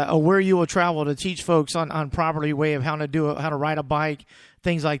where you will travel to teach folks on properly way of how to ride a bike,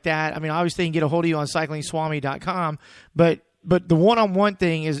 things like that. I mean, obviously, they can get a hold of you on cyclingswami.com, but the one-on-one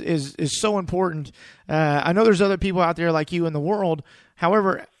thing is so important. I know there's other people out there like you in the world.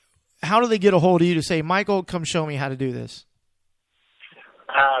 However, how do they get a hold of you to say, Michael, come show me how to do this?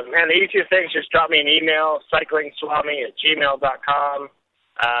 Man, the easiest thing is just drop me an email, cyclingswami@gmail.com.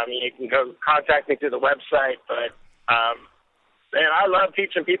 You can go contact me through the website. But, man, I love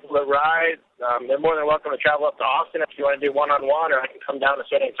teaching people to ride. They're more than welcome to travel up to Austin if you want to do one-on-one, or I can come down to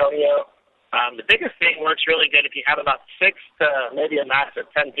San Antonio. The biggest thing works really good if you have about 6 to maybe a max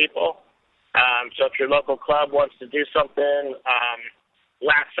of 10 people. So if your local club wants to do something,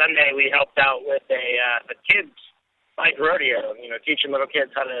 last Sunday we helped out with a kids bike rodeo, you know, teaching little kids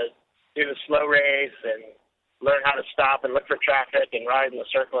how to do the slow race and learn how to stop and look for traffic and ride in the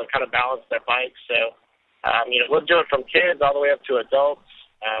circle and kind of balance their bikes. So We'll do it from kids all the way up to adults.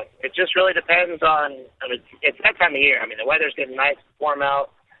 It just really depends on, it's that time of year. I mean, the weather's getting nice, warm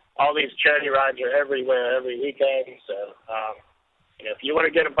out. All these charity rides are everywhere every weekend. So, if you want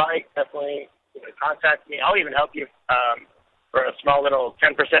to get a bike, definitely contact me. I'll even help you for a small little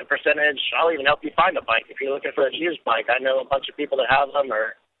 10% percentage. I'll even help you find a bike. If you're looking for a used bike, I know a bunch of people that have them,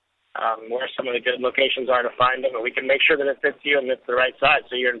 or where some of the good locations are to find them, and we can make sure that it fits you and it's the right size.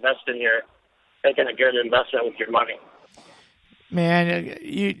 So you're making a good investment with your money. Man,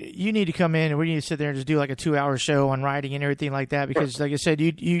 you need to come in and we need to sit there and just do like a 2-hour show on riding and everything like that, because like I said,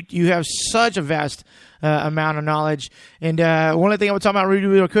 you have such a vast amount of knowledge. And one of the things I was talking about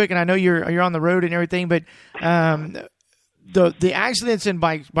real quick, and I know you're on the road and everything, but the accidents in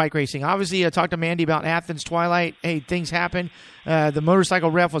bike racing. Obviously, I talked to Mandy about Athens Twilight. Hey, things happen. The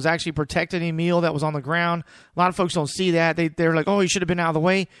motorcycle ref was actually protecting Emil that was on the ground. A lot of folks don't see that. They're like, oh, he should have been out of the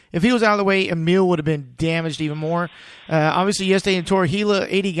way. If he was out of the way, Emil would have been damaged even more. Obviously, yesterday in Tor Gila,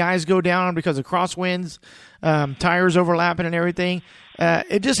 80 guys go down because of crosswinds, tires overlapping and everything.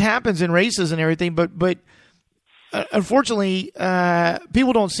 It just happens in races and everything, but unfortunately,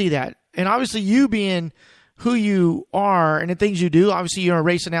 people don't see that. And obviously, you being who you are and the things you do, obviously you're a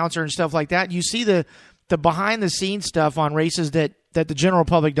race announcer and stuff like that. You see the behind the scenes stuff on races that the general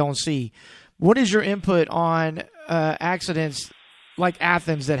public don't see. What is your input on accidents like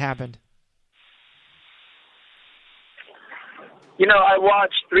Athens that happened? I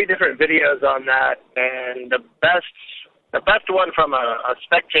watched 3 different videos on that, and the best one from a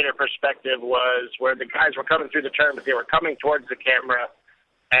spectator perspective was where the guys were coming through the turn, but they were coming towards the camera,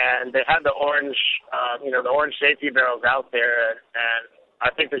 and they had the orange safety barrels out there, and I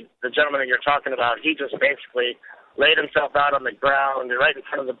think the gentleman that you're talking about, he just basically laid himself out on the ground right in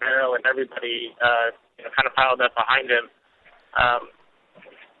front of the barrel, and everybody kind of piled up behind him.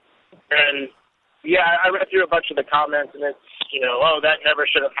 And yeah, I read through a bunch of the comments, and it's oh, that never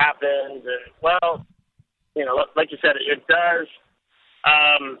should have happened. And well, like you said, it does.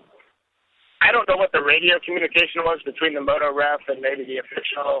 I don't know what the radio communication was between the moto ref and maybe the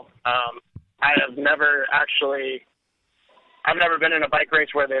official. I've never been in a bike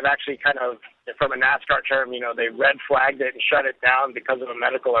race where they've actually kind of, from a NASCAR term, they red flagged it and shut it down because of a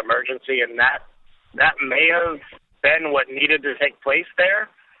medical emergency, and that may have been what needed to take place there.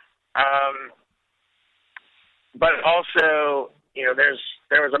 But also,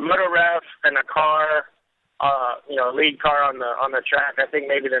 there was a moto ref and a car, a lead car on the track. I think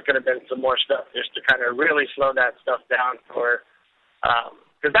maybe there could have been some more stuff just to kind of really slow that stuff down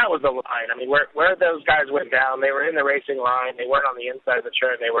because that was the line. I mean, where those guys went down, they were in the racing line. They weren't on the inside of the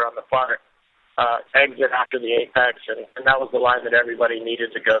turn. They were on the far exit after the apex, and that was the line that everybody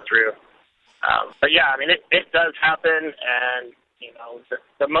needed to go through. But yeah, I mean, it does happen, and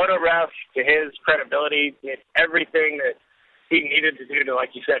the moto ref, to his credibility, did everything that he needed to do to,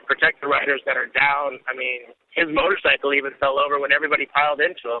 like you said, protect the riders that are down. I mean, his motorcycle even fell over when everybody piled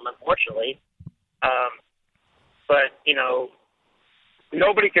into him, unfortunately. But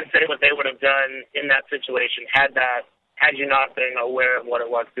nobody can say what they would have done in that situation had you not been aware of what it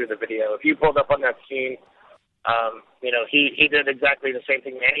was through the video. If you pulled up on that scene, he did exactly the same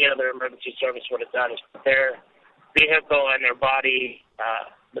thing any other emergency service would have done, is put their vehicle and their body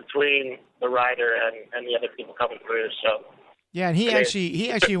between the rider and the other people coming through. So yeah, and he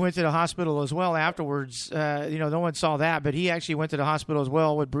actually went to the hospital as well afterwards. No one saw that, but he actually went to the hospital as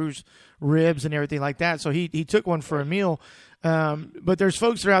well with bruised ribs and everything like that. So he took one for a meal. But there's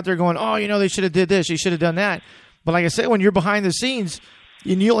folks that are out there going, oh, they should have did this, you should have done that. But like I said, when you're behind the scenes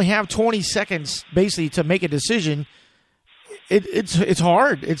and you only have 20 seconds basically to make a decision, it's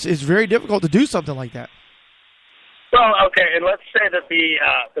hard. It's very difficult to do something like that. Well, okay, and let's say that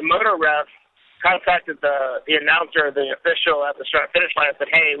the motor ref contacted the announcer, the official at the start-finish line, and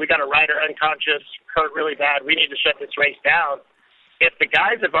said, hey, we got a rider unconscious, hurt really bad, we need to shut this race down. If the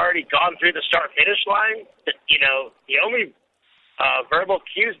guys have already gone through the start-finish line, the only verbal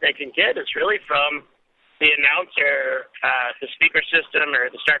cues they can get is really from the announcer, the speaker system, or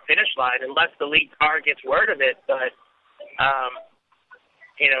the start-finish line, unless the lead car gets word of it. But,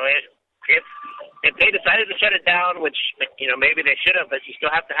 if they decided to shut it down, which, maybe they should have, but you still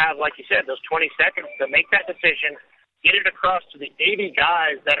have to have, like you said, those 20 seconds to make that decision, get it across to the 80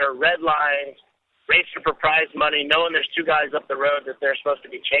 guys that are red lines, racing for prize money, knowing there's 2 guys up the road that they're supposed to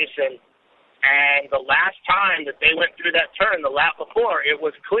be chasing. And the last time that they went through that turn, the lap before, it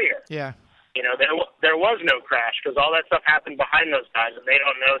was clear. Yeah. There was no crash because all that stuff happened behind those guys, and they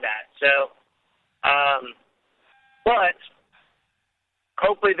don't know that. So, but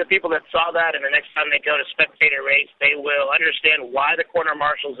hopefully the people that saw that, and the next time they go to spectator race, they will understand why the corner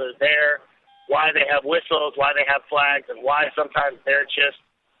marshals are there, why they have whistles, why they have flags, and why sometimes they're just,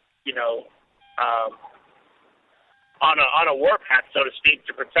 you know, on a warpath, so to speak,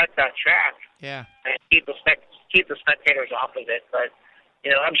 to protect that track. Yeah. And keep the spectators off of it. But,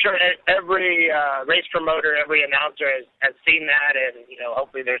 you know, I'm sure every race promoter, every announcer has seen that, and, you know,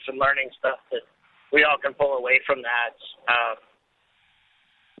 hopefully there's some learning stuff that we all can pull away from that.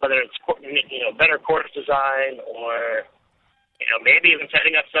 Whether it's, you know, better course design or, you know, maybe even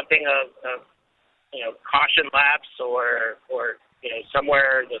setting up something of you know, caution laps or, you know,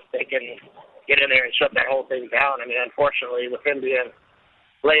 somewhere that they can get in there and shut that whole thing down. I mean, unfortunately, with him being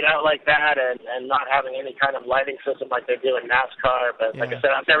laid out like that and not having any kind of lighting system like they do in NASCAR, but like I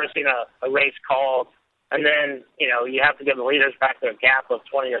said, I've never seen a race called, and then, you know, you have to give the leaders back their gap of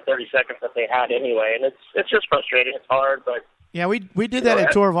 20 or 30 seconds that they had anyway, and it's just frustrating. It's hard, but... Yeah, we did that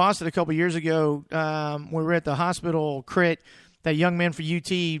at Tour of Austin a couple years ago. We were at the hospital crit, that young man for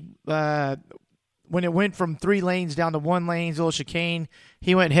UT, when it went from 3 lanes down to 1 lane, little chicane,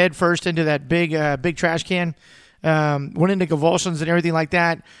 he went head first into that big trash can, went into convulsions and everything like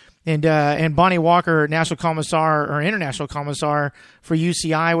that. And Bonnie Walker, National Commissar or International Commissar for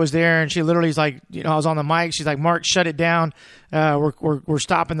UCI, was there, and she literally is like, you know, I was on the mic. She's like, "Mark, shut it down. We're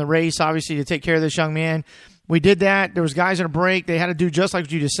stopping the race, obviously, to take care of this young man." We did that. There was guys in a break. They had to do just like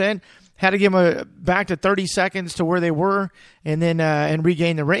what you just said. Had to give them back to 30 seconds to where they were, and then and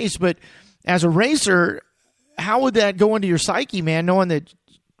regain the race. But as a racer, how would that go into your psyche, man? Knowing that,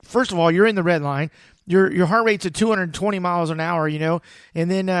 first of all, you're in the red line, your heart rate's at 220 miles an hour, you know, and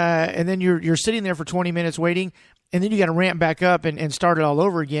then you're sitting there for 20 minutes waiting, and then you got to ramp back up and start it all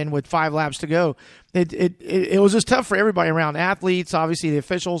over again with 5 laps to go. It was just tough for everybody around, athletes, obviously the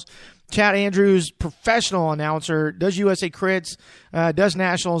officials. Chad Andrews, professional announcer, does USA Crits, does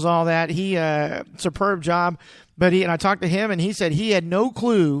Nationals, all that. He superb job. But I talked to him, and he said he had no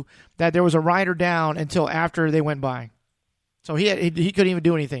clue that there was a rider down until after they went by. So he couldn't even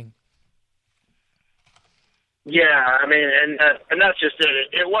do anything. Yeah, I mean, and that's just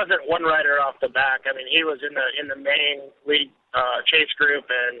it. It wasn't one rider off the back. I mean, he was in the main lead chase group,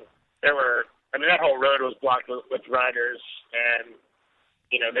 and there were. I mean, that whole road was blocked with riders, and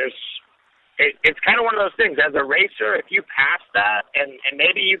you know, it's kind of one of those things. As a racer, if you pass that, and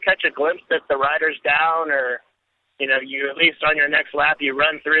maybe you catch a glimpse that the rider's down, or you know, you at least on your next lap you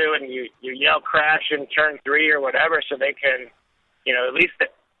run through and you yell crash in turn 3 or whatever, so they can, you know, at least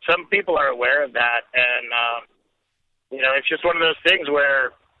some people are aware of that, and you know, it's just one of those things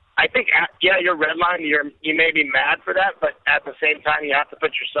where I think, yeah, you're redlined, you may be mad for that, but at the same time you have to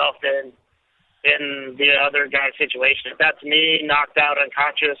put yourself in the other guy's situation. If that's me knocked out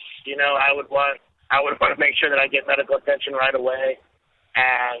unconscious, you know, I would want to make sure that I get medical attention right away.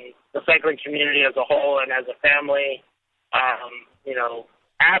 And the cycling community as a whole and as a family, you know,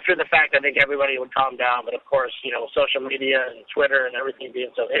 after the fact, I think everybody would calm down. But of course, you know, social media and Twitter and everything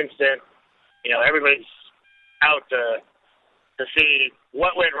being so instant, you know, everybody's out to see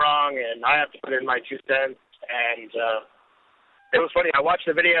what went wrong, and I have to put in my 2 cents. And it was funny. I watched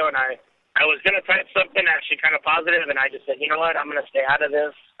the video, and I was going to type something actually kind of positive, and I just said, you know what, I'm going to stay out of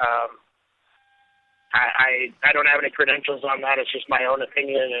this. I don't have any credentials on that. It's just my own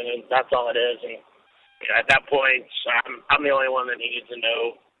opinion, and that's all it is. And you know, at that point, I'm the only one that needed to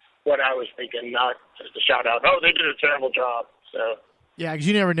know what I was thinking, not just to shout out, "Oh, they did a terrible job." So. Yeah, because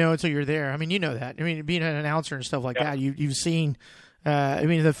you never know until you're there. I mean, you know that. I mean, being an announcer and stuff like that, you've seen. I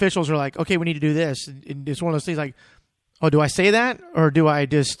mean, the officials are like, "Okay, we need to do this," and it's one of those things like, "Oh, do I say that, or do I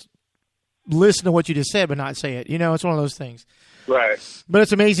just listen to what you just said but not say it?" You know, it's one of those things. Right. But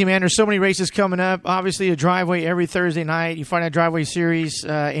it's amazing, man. There's so many races coming up. Obviously, a driveway every Thursday night. You find that driveway series,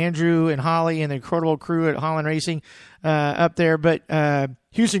 Andrew and Holly and the incredible crew at Holland Racing up there. But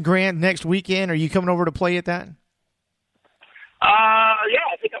Houston Grand next weekend, are you coming over to play at that? Yeah,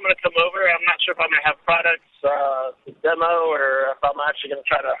 I think I'm going to come over. I'm not sure if I'm going to have products to demo or if I'm actually going to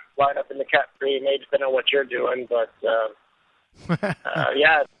try to line up in the Cat 3, maybe depending on what you're doing. But,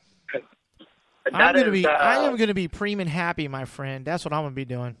 yeah. I am going to be preem and happy, my friend. That's what I'm going to be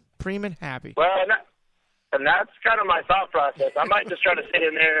doing. Preem and happy. Well, and that's kind of my thought process. I might just try to sit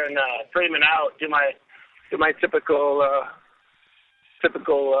in there and preem and out, do my typical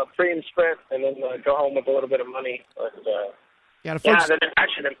preem sprint, and then go home with a little bit of money. But,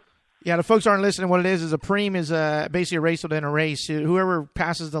 the folks aren't listening. What it is a preem is basically a race within a race. Whoever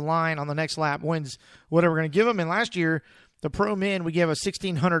passes the line on the next lap wins whatever we're going to give them. And last year, the pro men, we gave a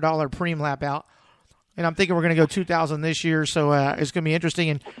 $1,600 preem lap out. And I'm thinking we're going to go $2,000 this year, so it's going to be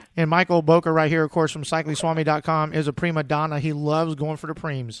interesting. And Michael Boca right here, of course, from CyclingSwami.com, is a prima donna. He loves going for the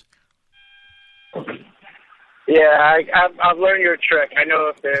preems. Yeah, I've learned your trick. I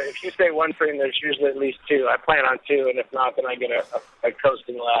know if you say one frame, there's usually at least two. I plan on two, and if not, then I get a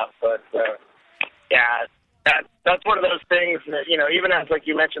coasting lap. But yeah, that's one of those things that, you know, even as, like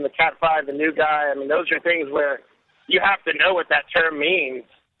you mentioned, the Cat 5, the new guy. I mean, those are things where you have to know what that term means.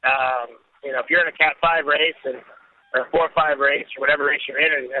 You know, if you're in a Cat 5 race or a 4-5 race or whatever race you're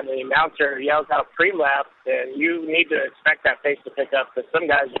in, and the announcer yells out pre-lap, then you need to expect that pace to pick up, because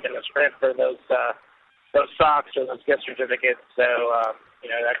some guys are going to sprint for those socks or those gift certificates. So, you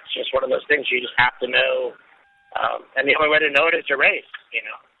know, that's just one of those things you just have to know. And the only way to know it is to race, you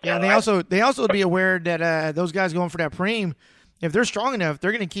know. Yeah, they also be aware that those guys going for that preem, if they're strong enough,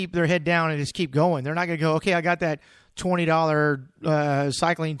 they're going to keep their head down and just keep going. They're not going to go, okay, I got that $20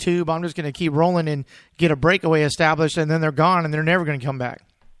 cycling tube. I'm just going to keep rolling and get a breakaway established, and then they're gone, and they're never going to come back.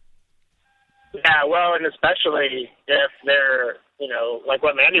 Yeah, well, and especially if they're, you know, like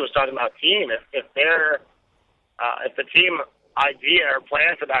what Mandy was talking about, team. If the team idea or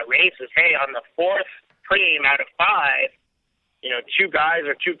plan for that race is, hey, on the fourth preem out of 5, you know, 2 guys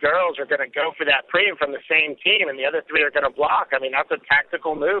or 2 girls are going to go for that preem from the same team, and the other 3 are going to block. I mean, that's a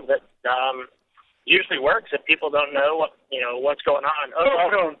tactical move that usually works if people don't know what's going on.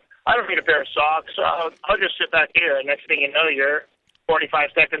 Oh, I don't need a pair of socks. I'll just sit back here. And next thing you know, you're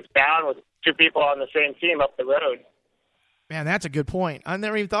 45 seconds down with 2 people on the same team up the road. Man, that's a good point. I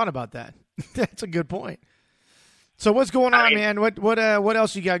never even thought about that. That's a good point. So what's going on, man? What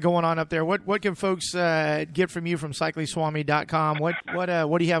else you got going on up there? What can folks get from you from CyclingSwami.com?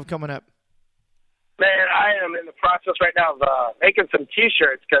 What do you have coming up? Man, I am in the process right now of making some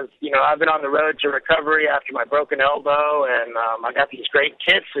T-shirts, because, you know, I've been on the road to recovery after my broken elbow, and I got these great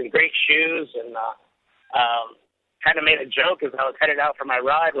kits and great shoes, and kind of made a joke as I was headed out for my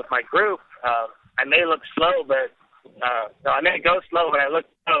ride with my group. I may look slow, but no, I may go slow, but I look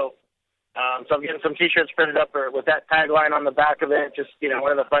slow. So I'm getting some T-shirts printed up with that tagline on the back of it. Just, you know,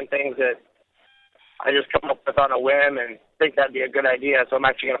 one of the fun things that I just come up with on a whim and think that'd be a good idea. So I'm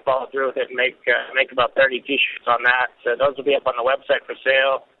actually going to follow through with it and make about 30 T-shirts on that. So those will be up on the website for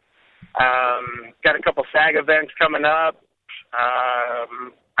sale. Got a couple SAG events coming up.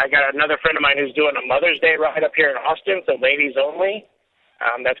 I got another friend of mine who's doing a Mother's Day ride up here in Austin, so ladies only.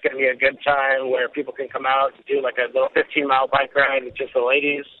 That's going to be a good time where people can come out and do like a little 15-mile bike ride with just the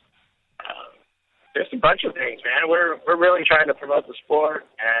ladies. Just a bunch of things, man. We're really trying to promote the sport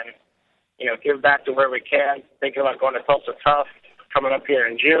and, you know, give back to where we can. Thinking about going to Tulsa Tough coming up here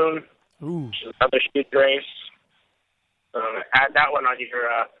in June. Ooh. Which is another huge race. Add that one on your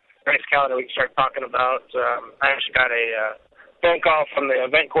race calendar. We can start talking about. I actually got a phone call from the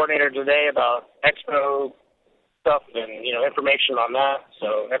event coordinator today about expo stuff and, you know, information on that.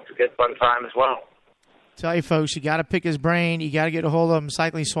 So that's a good fun time as well. Tell you folks, you got to pick his brain. You got to get a hold of him,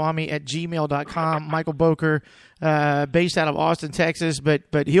 cyclingswami@gmail.com. Michael Boker, based out of Austin, Texas, but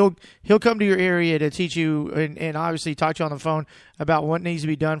he'll come to your area to teach you and obviously talk to you on the phone about what needs to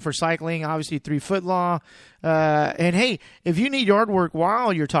be done for cycling, obviously 3-foot law. And, hey, if you need yard work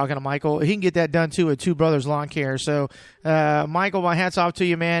while you're talking to Michael, he can get that done, too, at Two Brothers Lawn Care. So, Michael, my hat's off to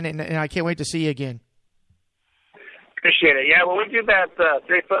you, man, and I can't wait to see you again. Appreciate it. Yeah, when we do that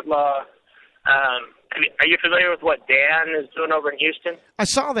 3-foot law, are you familiar with what Dan is doing over in Houston? I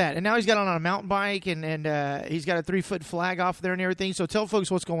saw that, and now he's got on a mountain bike, and he's got a 3-foot flag off there and everything. So tell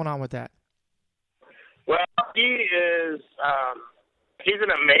folks what's going on with that. Well, he is he's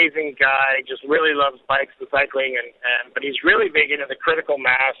an amazing guy, just really loves bikes and cycling, but he's really big into the critical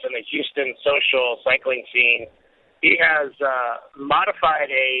mass and the Houston social cycling scene. He has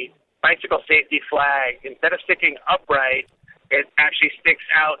modified a bicycle safety flag. Instead of sticking upright, it actually sticks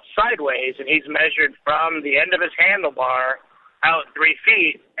out sideways, and he's measured from the end of his handlebar out 3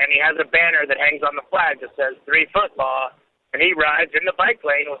 feet, and he has a banner that hangs on the flag that says 3-foot law, and he rides in the bike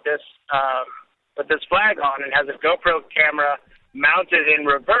lane with this flag on and has a GoPro camera mounted in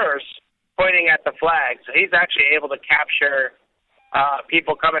reverse pointing at the flag. So he's actually able to capture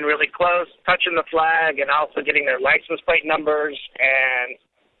people coming really close, touching the flag, and also getting their license plate numbers. And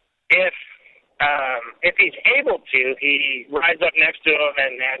if he's able to, he rides up next to him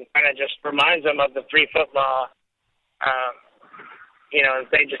and kind of just reminds them of the 3-foot law. You know,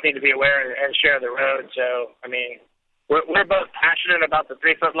 they just need to be aware and share the road. So, I mean, we're both passionate about the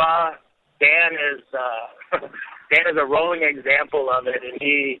 3-foot law. Dan is a rolling example of it, and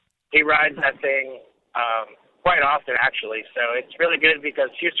he rides that thing quite often, actually. So it's really good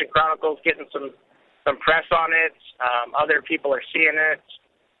because Houston Chronicle's getting some press on it. Other people are seeing it.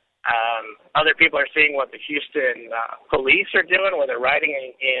 Other people are seeing what the Houston police are doing, where they're riding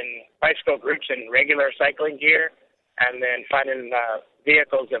in bicycle groups in regular cycling gear. and then finding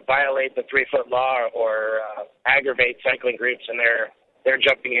vehicles that violate the 3-foot law or aggravate cycling groups, and they're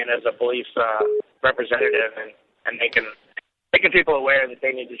jumping in as a police representative and making people aware that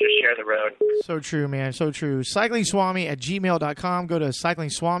they need to just share the road. So true, man. So true. CyclingSwami@gmail.com. Go to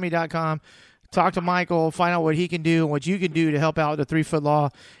CyclingSwami.com. Talk to Michael. Find out what he can do and what you can do to help out the 3-foot law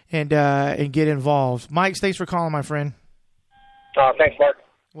and get involved. Mike, thanks for calling, my friend. Thanks, Mark.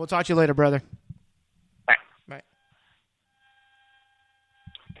 We'll talk to you later, brother. Bye. Bye.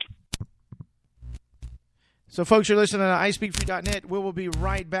 So, folks, you're listening to iSpeakFree.net. We will be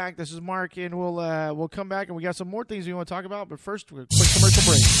right back. This is Mark, and we'll come back, and we got some more things we want to talk about. But first, a quick commercial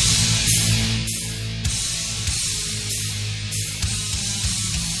break.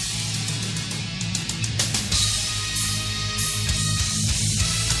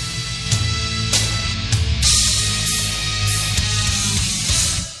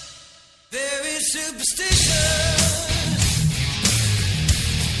 There is superstition.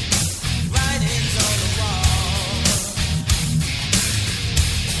 Writings on the wall.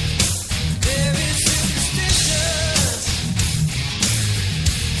 There is superstition.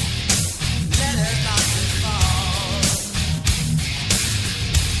 Letters not to fall.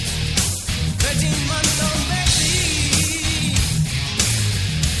 13 months on baby.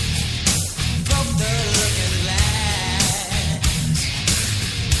 Broke the looking glass.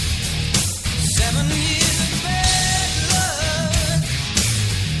 7 years of bad luck.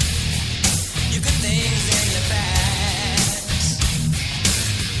 You got things in your past.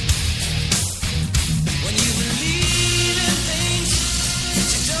 When you believe in things that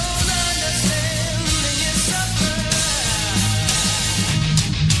you don't understand, then you suffer.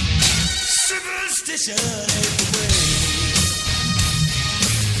 Superstition is the way.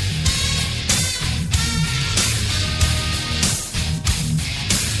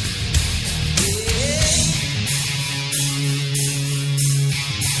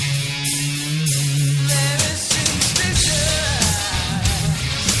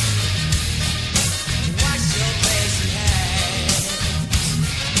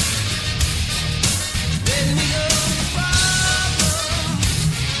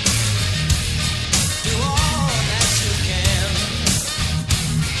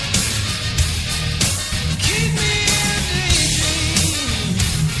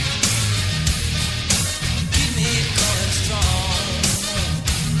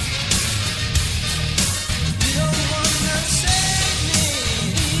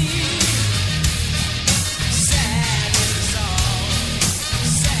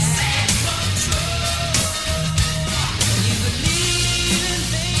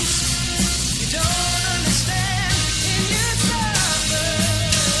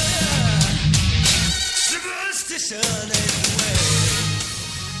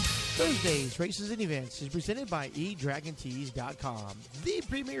 Thursdays, Races and Events is presented by eDragonTees.com, the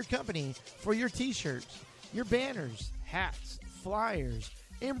premier company for your t-shirts, your banners, hats, flyers,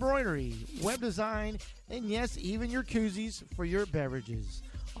 embroidery, web design, and yes, even your koozies for your beverages.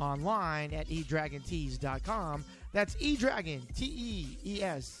 Online at eDragonTees.com. That's eDragon,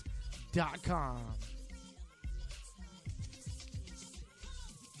 Tees.com.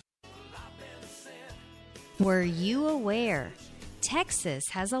 Were you aware? Texas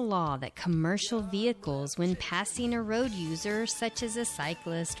has a law that commercial vehicles, when passing a road user such as a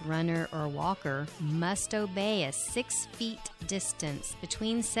cyclist, runner, or walker, must obey a 6 feet distance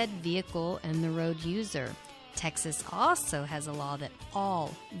between said vehicle and the road user. Texas also has a law that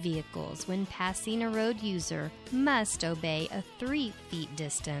all vehicles, when passing a road user, must obey a 3 feet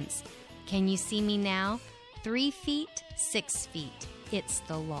distance. Can you see me now? 3 feet, 6 feet. It's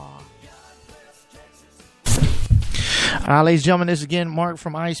the law. Ladies and gentlemen, this is again Mark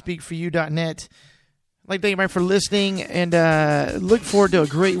from iSpeakForYou.net. I'd like to thank you for listening and look forward to a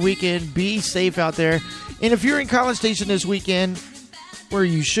great weekend. Be safe out there. And if you're in College Station this weekend, where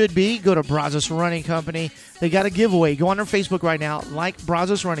you should be, go to Brazos Running Company. They got a giveaway. Go on their Facebook right now, like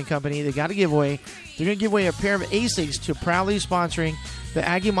Brazos Running Company. They got a giveaway. They're going to give away a pair of ASICs to proudly sponsoring the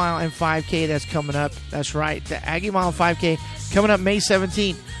Aggie Mile and 5K that's coming up. That's right, the Aggie Mile and 5K coming up May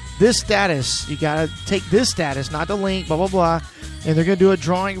 17th. This status, you got to take this status, not the link, blah, blah, blah. And they're going to do a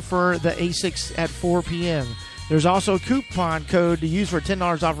drawing for the ASICs at 4 p.m. There's also a coupon code to use for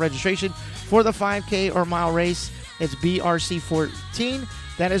 $10 off registration for the 5K or mile race. It's BRC14.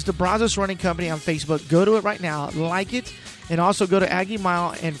 That is the Brazos Running Company on Facebook. Go to it right now. Like it. And also go to Aggie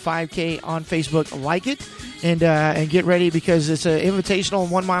Mile and 5K on Facebook. Like it. And get ready because it's an invitational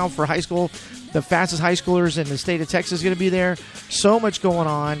 1 mile for high school. The fastest high schoolers in the state of Texas is going to be there. So much going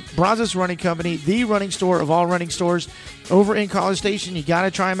on. Brazos Running Company, the running store of all running stores over in College Station. You got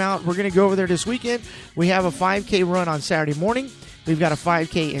to try them out. We're going to go over there this weekend. We have a 5K run on Saturday morning. We've got a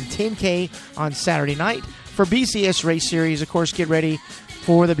 5K and 10K on Saturday night. For BCS Race Series, of course, get ready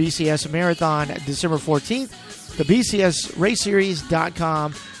for the BCS Marathon December 14th. The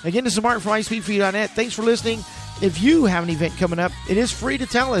BCSRaceSeries.com. Again, this is Mark from iSpeakForYou.net. Thanks for listening. If you have an event coming up, it is free to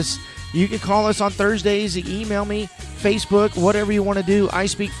tell us. You can call us on Thursdays, email me, Facebook, whatever you want to do,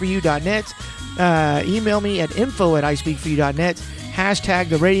 iSpeakForYou.net. Email me at info@iSpeakForYou.net. Hashtag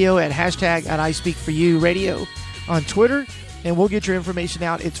the radio at #iSpeakForYouRadio on Twitter, and we'll get your information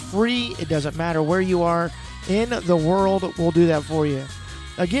out. It's free. It doesn't matter where you are in the world. We'll do that for you.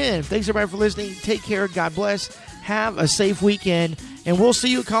 Again, thanks everybody for listening. Take care. God bless. Have a safe weekend, and we'll see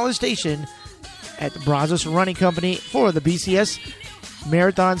you at College Station at the Brazos Running Company for the BCS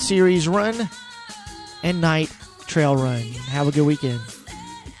Marathon Series Run and Night Trail Run. Have a good weekend.